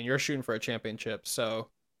because, I mean, you're shooting for a championship. So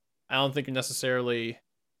I don't think you're necessarily,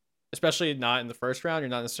 especially not in the first round, you're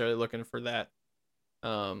not necessarily looking for that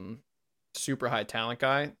super high talent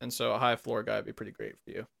guy. And so a high floor guy would be pretty great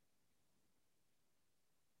for you.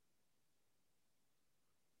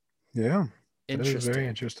 Yeah. Interesting. Very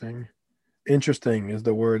interesting. Interesting is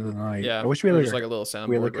the word of the night. Yeah. I wish we had just like a little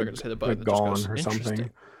soundboard. Like just hit a button gone or something.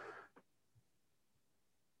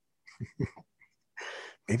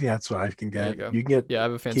 Maybe that's what I can get. You can get. I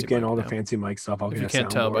have a fancy. Keep getting all the fancy mic stuff. If you can't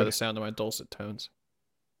tell by the sound of my dulcet tones.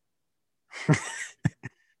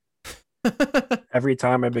 Every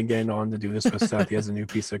time I've been getting on to do this with Seth, he has a new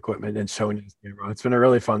piece of equipment and showing his camera. It's been a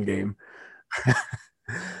really fun game.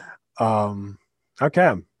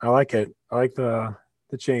 Okay, I like it. I like the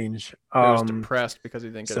change. I was depressed because he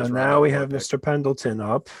didn't get. So now we have Mr. Pendleton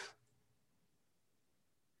up.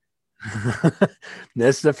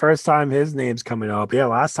 This is the first time his name's coming up. Yeah,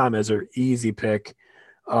 last time is an easy pick.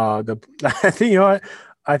 The I think you know what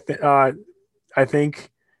I think I think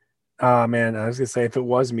man, I was gonna say if it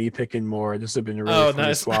was me picking more, this would have been a really Oh, funny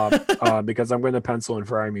nice. swap. Because I'm going to pencil in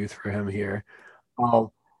Frymuth for him here. Um,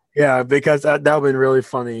 yeah, because that would have been really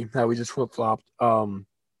funny how we just flip flopped.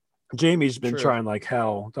 Jamie's been True. trying like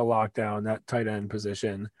hell to lock down that tight end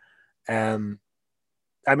position, and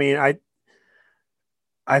I mean,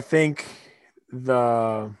 I think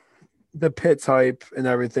the the Pitts hype and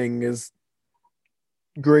everything is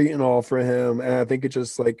great and all for him, and I think it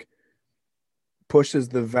just like pushes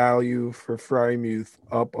the value for Frymuth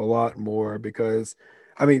up a lot more because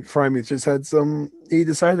I mean Frymuth just had some he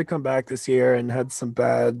decided to come back this year and had some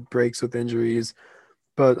bad breaks with injuries.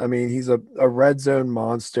 But I mean he's a red zone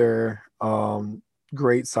monster,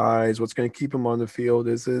 great size. What's gonna keep him on the field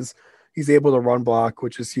is he's able to run block,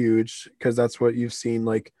 which is huge because that's what you've seen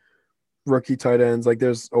like rookie tight ends. Like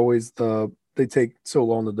there's always they take so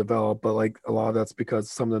long to develop, but like a lot of that's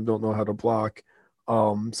because some of them don't know how to block.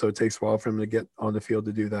 So it takes a while for him to get on the field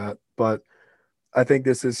to do that. But I think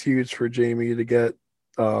this is huge for Jamie to get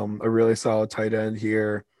a really solid tight end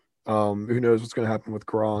here. Who knows what's going to happen with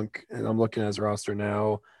Gronk? And I'm looking at his roster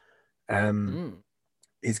now, and Mm.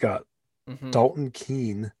 he's got Mm-hmm. Dalton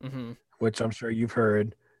Keene, Mm-hmm. which I'm sure you've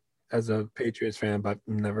heard as a Patriots fan, but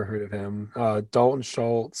never heard of him. Dalton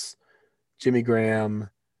Schultz, Jimmy Graham,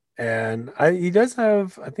 and he does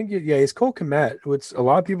have I think yeah he's Cole Kmet, which a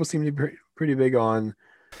lot of people seem to be pretty big on,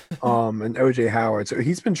 and OJ Howard. So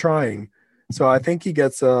he's been trying. So I think he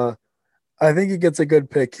gets a good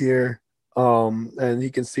pick here, and he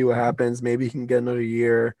can see what happens. Maybe he can get another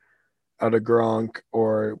year out of Gronk,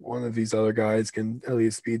 or one of these other guys can at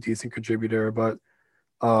least be a decent contributor. But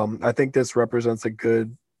I think this represents a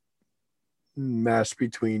good match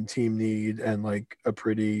between team need and like a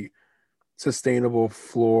pretty sustainable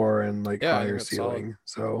floor and like Yeah, I think higher that's solid. ceiling.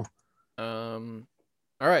 So Um,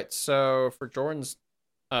 all right. So for Jordan's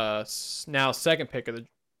now second pick of the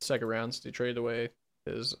second round, so he traded away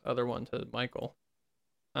his other one to Michael.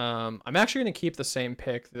 I'm actually gonna keep the same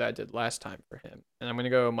pick that I did last time for him, and I'm gonna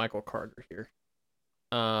go Michael Carter here.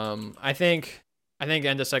 I think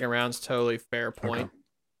end of second round's totally fair okay. point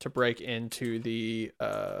to break into the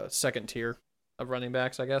second tier of running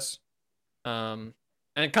backs, I guess. And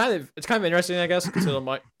it's kind of interesting, I guess,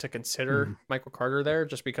 to consider Mhm. Michael Carter there,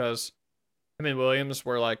 just because him and Williams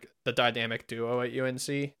were like the dynamic duo at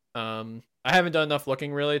UNC. I haven't done enough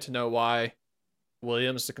looking really to know why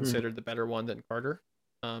Williams is Mhm. considered the better one than Carter.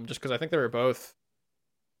 Just because I think they were both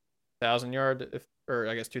 1,000 yard, or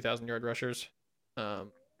I guess 2,000 yard rushers.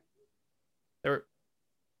 Um, they were,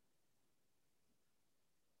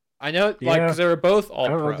 I know, like, Yeah, because they were both I all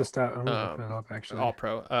don't know the pro, stat. I'm gonna look that um, up actually. all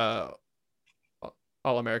pro,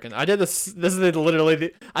 all American. I did this. This is literally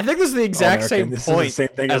the. I think this is the All exact American. same This is the point same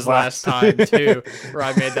thing as as last last. time too, where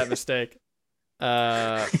I made that mistake.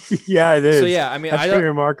 Uh, Yeah, it so is. yeah, I mean, That's pretty I don't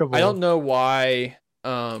remarkable. know why.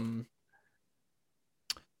 Um,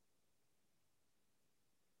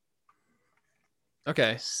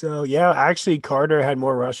 okay, So yeah, actually Carter had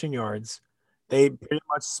more rushing yards. They pretty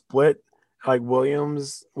much split. Like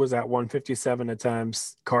Williams was at 157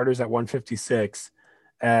 attempts, Carter's at 156,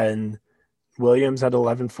 and Williams had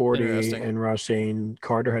 1140 interesting. in rushing,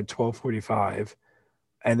 Carter had 1245,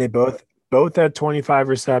 and they both had 25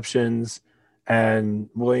 receptions, and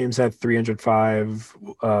Williams had 305,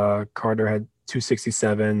 Carter had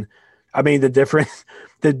 267. I mean, the difference,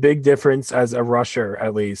 the big difference as a rusher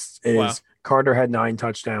at least Wow, is Carter had 9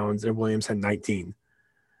 touchdowns and Williams had 19.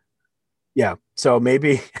 Yeah, so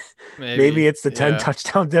maybe maybe maybe, it's the 10 yeah,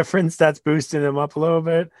 touchdown difference that's boosting him up a little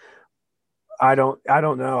bit. I don't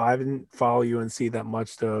know. I didn't follow UNC that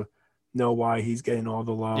much to know why he's getting all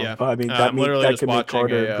the love. yeah. But I mean I'm literally that just could make watching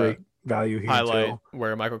Carter a a great value here highlight too.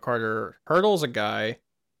 where Michael Carter hurdles a guy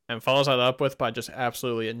and follows that up with by just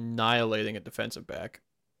absolutely annihilating a defensive back.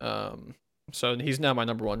 Um, so he's now my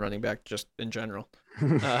number one running back just in general.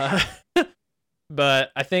 Uh,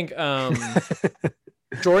 but I think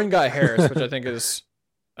Jordan got Harris, which I think is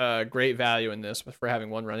great value in this for having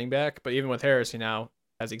one running back. But even with Harris, he now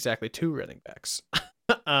has exactly two running backs.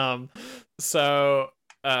 um, so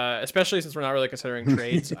especially since we're not really considering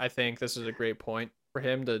trades, I think this is a great point for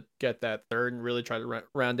him to get that third and really try to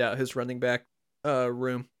round out his running back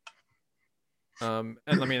room. And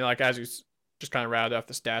I mean, like as you just kind of round off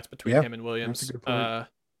the stats between Yeah, him and that's a Williams, good point.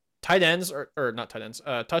 tight ends or not tight ends,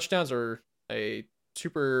 touchdowns are a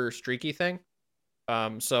super streaky thing.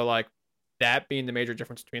 So like that being the major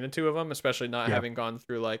difference between the two of them, especially not Yeah. having gone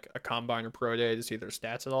through like a combine or pro day to see their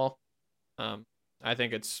stats at all. I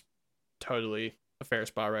think it's totally a fair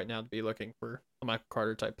spot right now to be looking for a Michael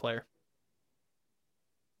Carter type player.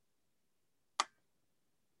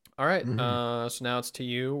 All right. Mhm. So now it's to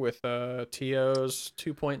you with TO's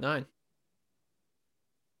 2.9.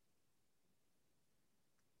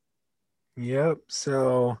 Yep.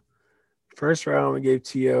 So first round we gave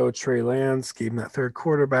To Trey Lance, gave him that third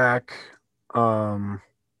quarterback. Um,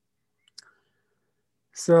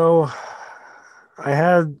 so I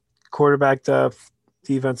had quarterback depth,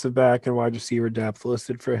 defensive back, and wide receiver depth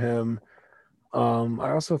listed for him.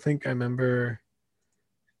 I also think I remember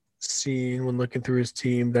seeing when looking through his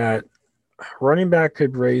team that running back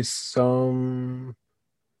could raise some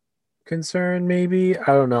concern, maybe. I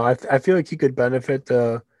don't know. I feel like he could benefit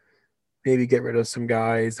to maybe get rid of some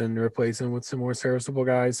guys and replace them with some more serviceable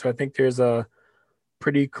guys. So I think there's a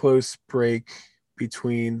pretty close break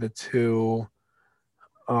between the two,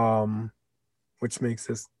 um, which makes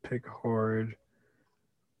this pick hard.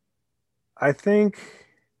 I think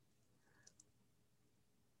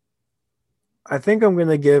I think I'm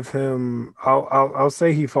gonna give him. I'll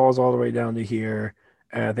say he falls all the way down to here,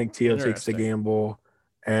 and I think To takes the Interesting. gamble,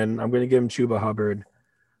 and I'm gonna give him Chuba Hubbard.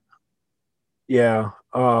 Yeah,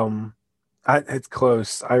 it's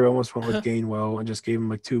close. I almost went with Gainwell and just gave him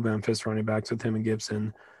like two Memphis running backs with him and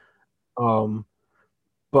Gibson. Um,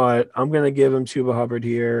 but I'm gonna give him Chuba Hubbard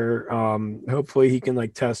here. Hopefully he can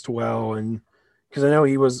like test well, and because I know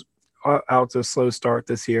he was out to a slow start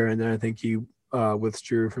this year, and then I think he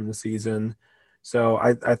withdrew from the season. So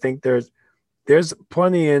I think there's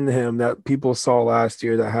plenty in him that people saw last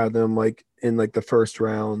year that had them like in like the first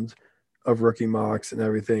round of rookie mocks and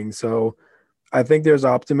everything. So I think there's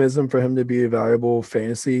optimism for him to be a valuable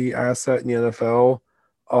fantasy asset in the NFL.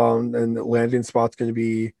 And the landing spot's going to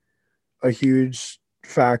be a huge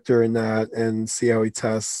factor in that, and see how he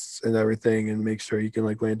tests and everything and make sure he can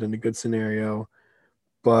like land in a good scenario.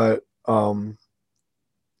 But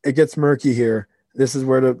it gets murky here. This is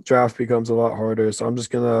where the draft becomes a lot harder. So I'm just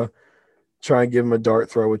gonna try and give him a dart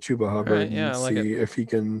throw with Chuba All right. Hubbard Yeah, and I like it. see if he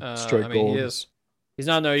can I strike mean, gold. he's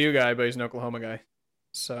not an OU guy, but he's an Oklahoma guy.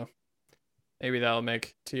 So maybe that'll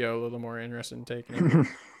make TO a little more interested in taking him.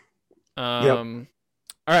 Yep.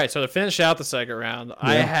 All right. So to finish out the second round,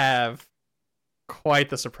 I Yeah. have quite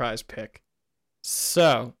the surprise pick.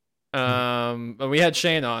 So, we had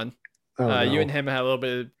Shane on. Oh You no. and him had a little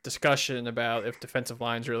bit of discussion about if defensive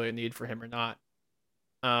line's really a need for him or not.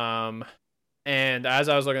 Um, and as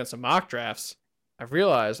I was looking at some mock drafts, I've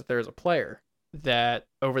realized that there's a player that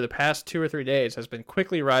over the past 2 or 3 days has been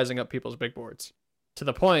quickly rising up people's big boards to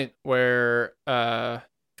the point where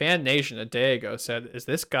Fan Nation a day ago said, "Is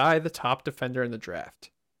this guy the top defender in the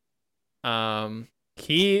draft?" Um,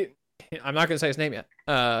 he, I'm not gonna say his name yet.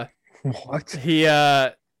 What? He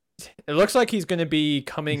it looks like he's going to be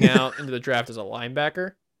coming out into the draft as a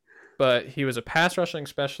linebacker, but he was a pass rushing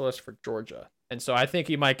specialist for Georgia. And so I think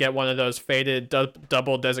he might get one of those faded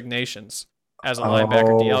double designations as a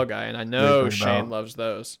linebacker Oh, DL guy. And I what are you know talking Shane about? loves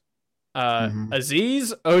those. Hmm.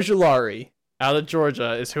 Aziz Ojulari out of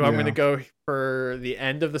Georgia is who I'm going to Yeah. go for the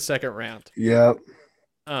end of the second round. Yep.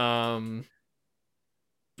 Um,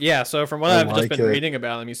 yeah, so from what I I've just like been it. reading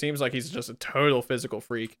about him, he seems like he's just a total physical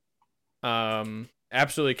freak.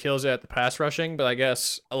 Absolutely kills it at the pass rushing, but I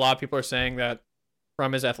guess a lot of people are saying that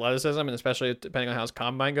from his athleticism and especially depending on how his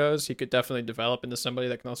combine goes, he could definitely develop into somebody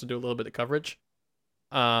that can also do a little bit of coverage.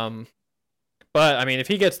 Um, but I mean, if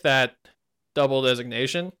he gets that double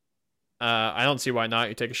designation, I don't see why not.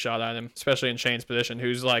 You take a shot at him, especially in Shane's position,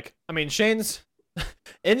 who's like, I mean, Shane's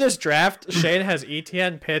in this draft. Shane has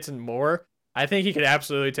ETN, Pitts, and more. I think he could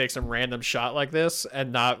absolutely take some random shot like this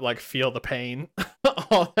and not like feel the pain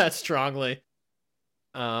all that strongly.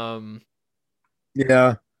 Um,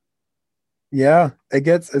 Yeah. Yeah. It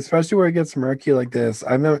gets, especially where it gets murky like this.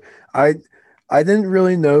 I I didn't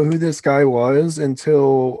really know who this guy was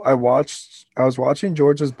until I was watching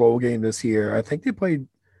Georgia's bowl game this year. I think they played,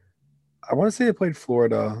 I want to say they played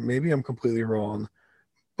Florida. Maybe I'm completely wrong.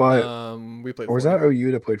 But we played or was Florida. that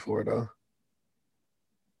OU that played Florida?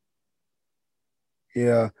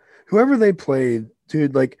 Yeah. Whoever they played,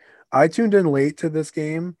 dude, like I tuned in late to this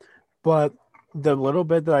game, but the little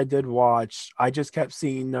bit that I did watch, I just kept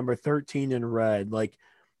seeing number 13 in red, like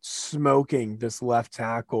smoking this left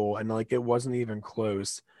tackle, and like it wasn't even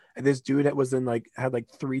close. And this dude that was in like had like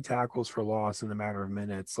three tackles for loss in a matter of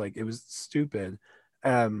minutes. Like it was stupid.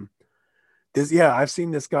 Um this yeah, I've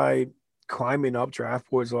seen this guy climbing up draft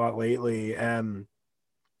boards a lot lately.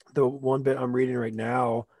 The one bit I'm reading right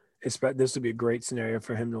now is this would be a great scenario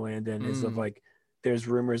for him to land in is of Mm, like there's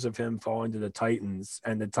rumors of him falling to the Titans,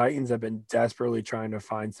 and the Titans have been desperately trying to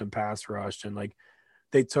find some pass rush, and like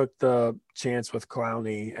they took the chance with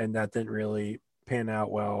Clowney and that didn't really pan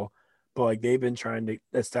out well, but like they've been trying to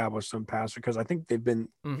establish some pass because I think they've been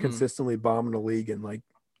mm-hmm. consistently bombing the league in like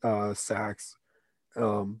sacks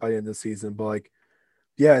by the end of the season. But like,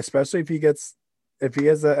 yeah, especially if he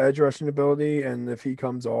has that edge rushing ability and if he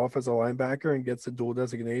comes off as a linebacker and gets a dual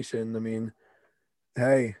designation, I mean,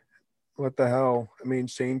 hey, what the hell? I mean,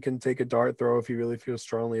 Shane can take a dart throw if he really feels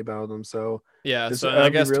strongly about him. So Yeah, this so and I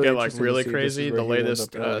that'd be guess to really get like interesting to really see if this is crazy, where the he will end up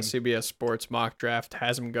latest going. CBS Sports mock draft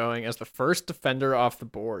has him going as the first defender off the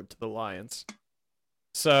board to the Lions.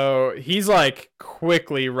 So he's like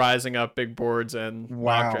quickly rising up big boards and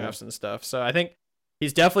mock Wow. drafts and stuff. So I think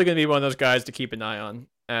he's definitely going to be one of those guys to keep an eye on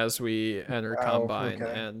as we enter Wow. combine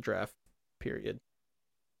Okay. and draft period.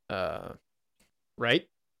 Uh, right?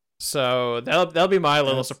 So that'll be my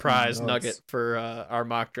little That's surprise nugget nuts. for our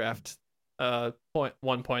mock draft point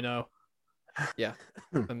 1.0. Yeah,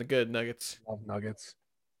 and the good nuggets. Love Nuggets.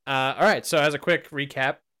 All right, so as a quick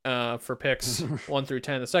recap for picks 1 through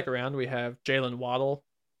 10 in the second round, we have Jalen Waddle,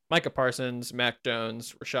 Micah Parsons, Mac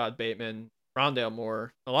Jones, Rashad Bateman, Rondale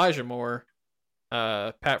Moore, Elijah Moore,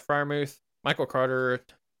 Pat Fryermuth, Michael Carter,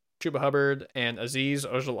 Chuba Hubbard, and Aziz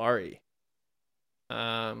Ojolari.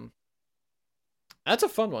 Um, that's a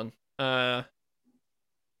fun one. That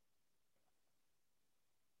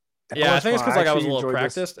Yeah, I was think it's fun. because I like I was actually a little enjoyed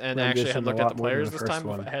this practiced and actually had rendition a looked at lot the more than players the this first time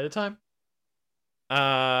one. ahead of time.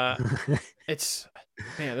 Uh, it's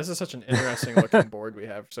man, this is such an interesting looking board we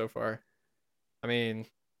have so far. I mean,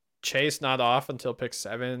 Chase not off until pick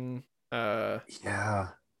 7. Yeah. It's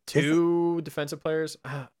Two defensive players.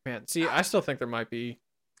 Man, see, I still think there might be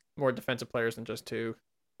more defensive players than just two.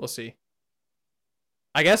 We'll see.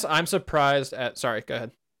 I guess I'm surprised at. Sorry, go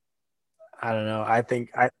ahead. I don't know. I think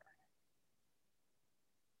I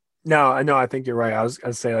no, I know. I think you're right. I was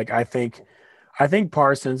gonna say like I think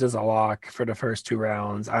Parsons is a lock for the first 2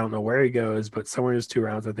 rounds. I don't know where he goes, but somewhere in his 2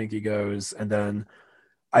 rounds, I think he goes. And then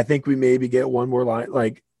I think we maybe get one more line,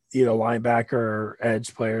 like linebacker or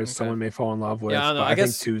edge players Okay. someone may fall in love Yeah, I with, don't know. but I I think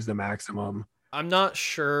guess two is the maximum. I'm not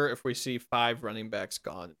sure if we see 5 running backs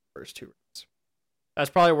gone in the first 2 rounds. That's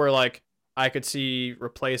probably where like I could see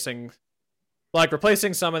replacing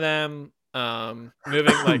some of them,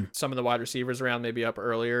 moving like some of the wide receivers around, maybe up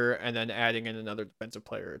earlier, and then adding in another defensive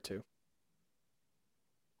player or two.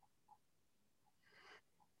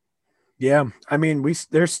 Yeah, I mean,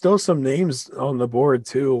 there's still some names on the board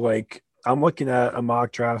too. Like I'm looking at a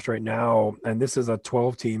mock draft right now, and this is a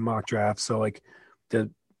 12 team mock draft, so like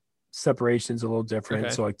the separation's a little different.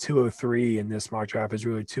 Okay. So like 203 in this mock draft is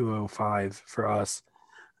really 205 for us,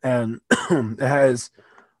 and it has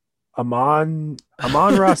Amon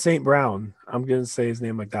Ross St. Brown. I'm gonna say his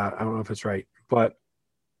name like that. I don't know if it's right, but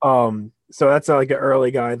so that's like an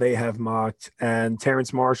early guy they have mocked, and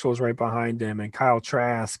Terrence Marshall's right behind him, and Kyle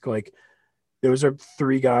Trask. Like those are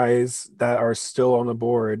 3 guys that are still on the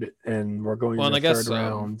board, and we're going Well, in and the I third guess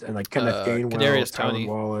round, and like Kenneth Gainwell, Kadarius Tylan Tony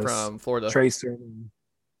Wallace, from Florida. Trey Sermon.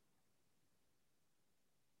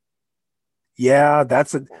 Yeah,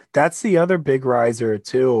 that's the other big riser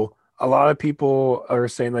too. A lot of people are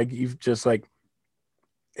saying like you've just like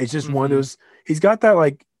it's just one of Mm-hmm. those. He's got that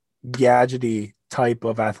like gadgety type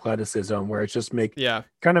of athleticism where it just Yeah.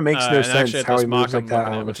 kind of makes no And actually, sense at how this he mock moves like I'm that looking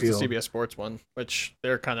out at, on the which is the field. CBS Sports one, which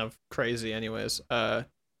they're kind of crazy, anyways. They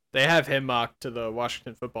have him mocked to the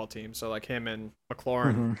Washington football team, so like him and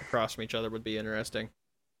McLaurin Mhm. across from each other would be interesting.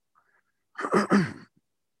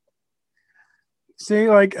 See,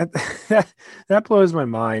 like that blows my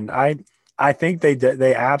mind. I think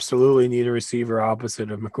they absolutely need a receiver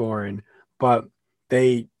opposite of McLaurin, but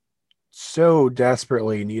they so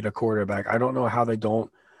desperately need a quarterback. I don't know how they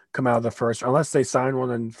don't come out of the first unless they sign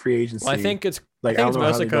one in free Well, I agency. think it's I Like I think don't it's know how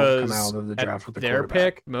mostly they don't come because out of the at draft with a their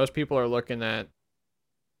quarterback. pick, most people are looking at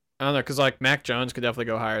I don't know, because like Mac Jones could definitely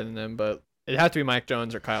go higher than them, but it'd have to be Mike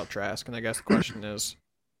Jones or Kyle Trask, and I guess the question is,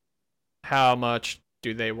 how much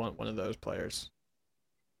do they want one of those players?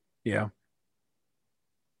 Yeah.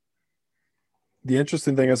 The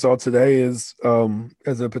interesting thing I saw today is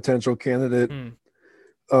as a potential candidate Hmm.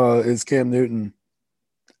 is Cam Newton.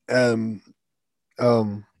 Um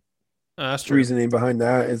um That's true. reasoning behind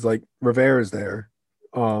that is like Rivera's there.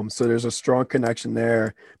 So there's a strong connection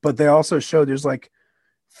there. But they also showed there's like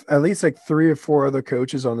at least like 3 or 4 other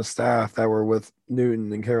coaches on the staff that were with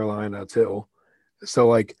Newton in Carolina too. So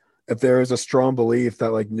like if there is a strong belief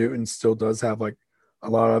that like Newton still does have like a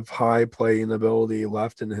lot of high playing ability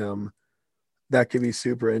left in him, that could be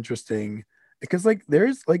super interesting. Because like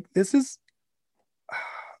there's like this is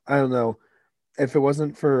I don't know if it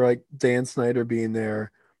wasn't for like Dan Snyder being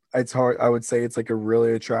there, it's hard. I would say it's like a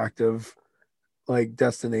really attractive like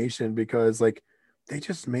destination because like they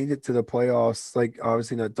just made it to the playoffs. Like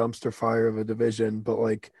obviously not dumpster fire of a division, but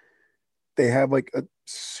like they have like a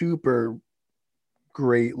super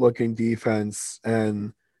great looking defense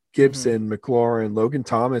and Gibson, McLaurin, Logan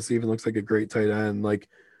Thomas even looks like a great tight end, like,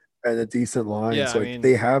 and a decent line. Yeah, so I like, mean,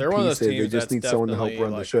 they have they're one of those pieces. They teams just that's need someone to help definitely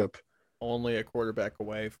run the like ship. only a quarterback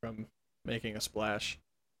away from making a splash.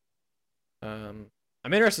 I'm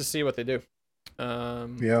interested to see what they do.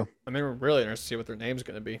 Yeah. I'm really interested to see what their name's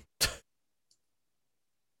going to be.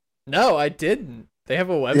 No, I didn't. They have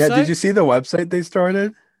a website? Yeah, did you see the website they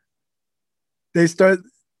started? They started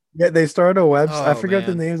a website. I Oh, forgot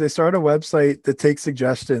the man. names. They started a website to take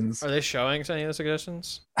suggestions. Are they showing any of the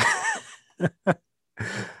suggestions?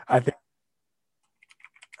 I think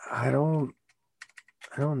I don't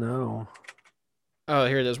know. Oh,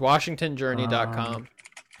 here it is. WashingtonJourney.com.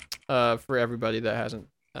 For everybody that hasn't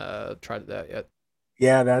tried that yet.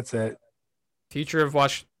 Yeah, that's it. Future of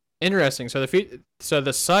Interesting. So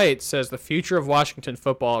the site says the future of Washington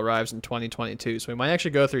football arrives in 2022. So we might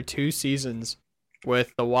actually go through 2 seasons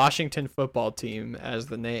with the Washington football team as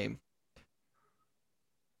the name.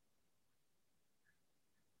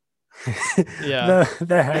 Yeah.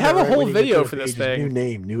 They have a whole video for this thing. New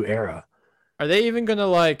name, new era. Are they even gonna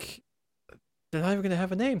like? They're not even gonna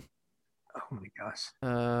have a name. Oh my gosh.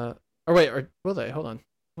 Or wait, or will they? Hold on.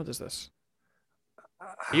 What is this?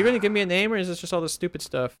 Are you gonna give me a name, or is this just all this stupid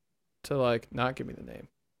stuff to like not give me the name?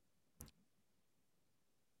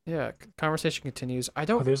 Yeah, conversation continues. I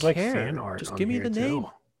don't there's care. Like fan art. Just give me the name.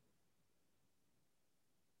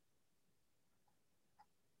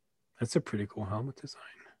 That's a pretty cool helmet design.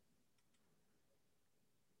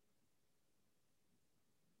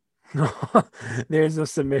 There's a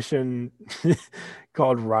submission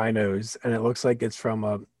called Rhinos, and it looks like it's from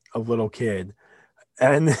a little kid,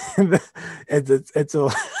 and it's a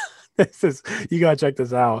this is, you gotta check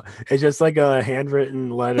this out. It's just like a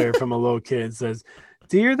handwritten letter from a little kid. It says,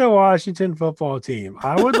 "Dear the Washington football team,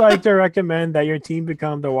 I would like to recommend that your team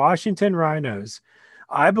become the Washington Rhinos.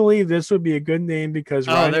 I believe this would be a good name because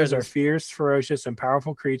rhinos are fierce, ferocious, and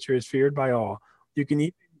powerful creatures feared by all. You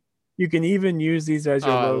can even use these as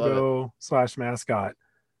your logo / mascot."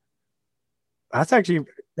 That's actually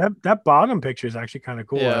that bottom picture is actually kind of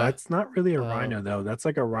cool. Yeah. That's not really a rhino though. That's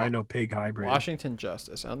like a rhino pig hybrid. Washington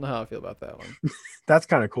Justice. I don't know how I feel about that one. That's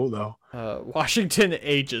kind of cool though. Washington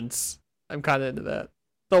Agents. I'm kind of into that.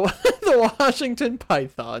 The Washington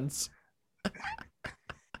Pythons.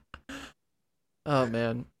 Oh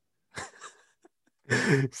man.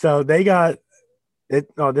 So they got it.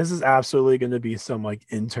 Oh, this is absolutely going to be some like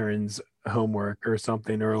interns homework or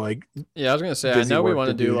something, or like, yeah, I was gonna say, I know we want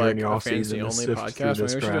to do like a fantasy only podcast. Maybe we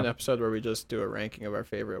should do an episode where we just do a ranking of our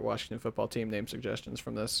favorite Washington football team name suggestions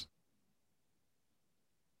from this.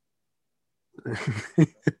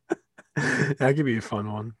 That could be a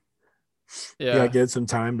fun one. Yeah, get some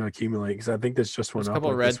time to accumulate because I think this just went up. A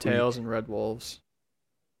couple of Red Tails and Red Wolves.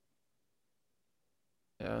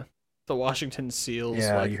 Yeah, the Washington Seals.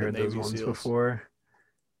 Yeah, like you heard those ones Seals. Before.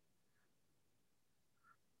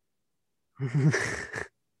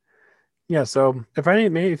 Yeah, so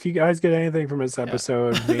if you guys get anything from this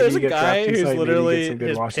episode, maybe there's a get guy who's site, literally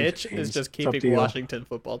his Washington pitch teams. is just keeping Washington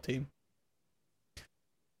football team.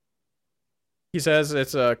 He says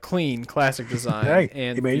it's a clean, classic design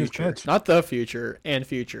and he made future, his pitch. not the future and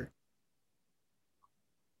future.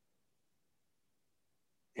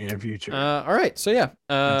 And future. All right, so yeah,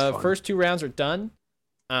 first 2 rounds are done.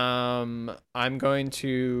 I'm going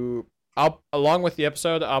to, along with the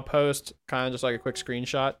episode, I'll post kind of just like a quick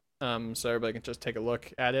screenshot, so everybody can just take a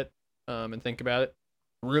look at it, and think about it,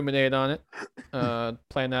 ruminate on it,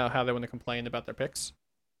 plan out how they want to complain about their picks.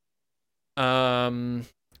 And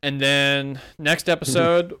then next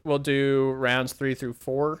episode we'll do rounds 3 through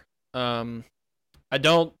 4. I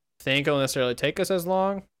don't think it'll necessarily take us as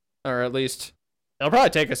long, or at least it'll probably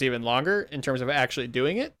take us even longer in terms of actually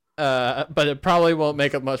doing it. But it probably won't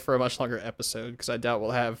make it for a much longer episode because I doubt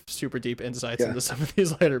we'll have super deep insights into some of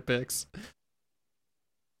these later picks.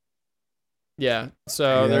 Yeah.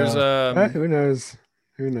 So there's who knows?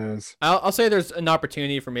 Who knows? I'll say there's an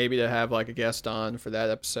opportunity for maybe to have like a guest on for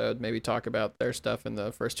that episode, maybe talk about their stuff in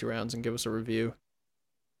the first 2 rounds and give us a review.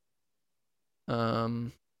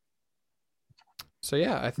 So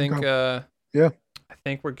yeah, I think I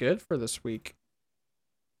think we're good for this week.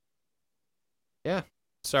 Yeah.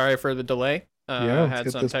 Sorry for the delay. I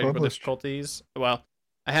had some technical difficulties. Well,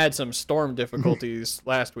 I had some storm difficulties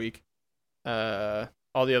last week.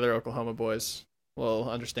 All the other Oklahoma boys will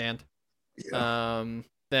understand. Yeah.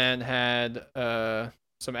 Then had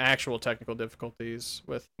some actual technical difficulties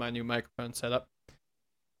with my new microphone setup.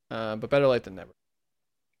 But better late than never.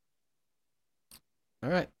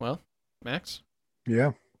 All right. Well, Max?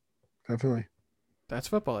 Yeah, definitely. That's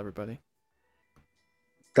football, everybody.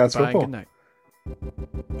 That's Bye football. And good night.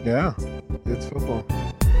 Yeah, it's football.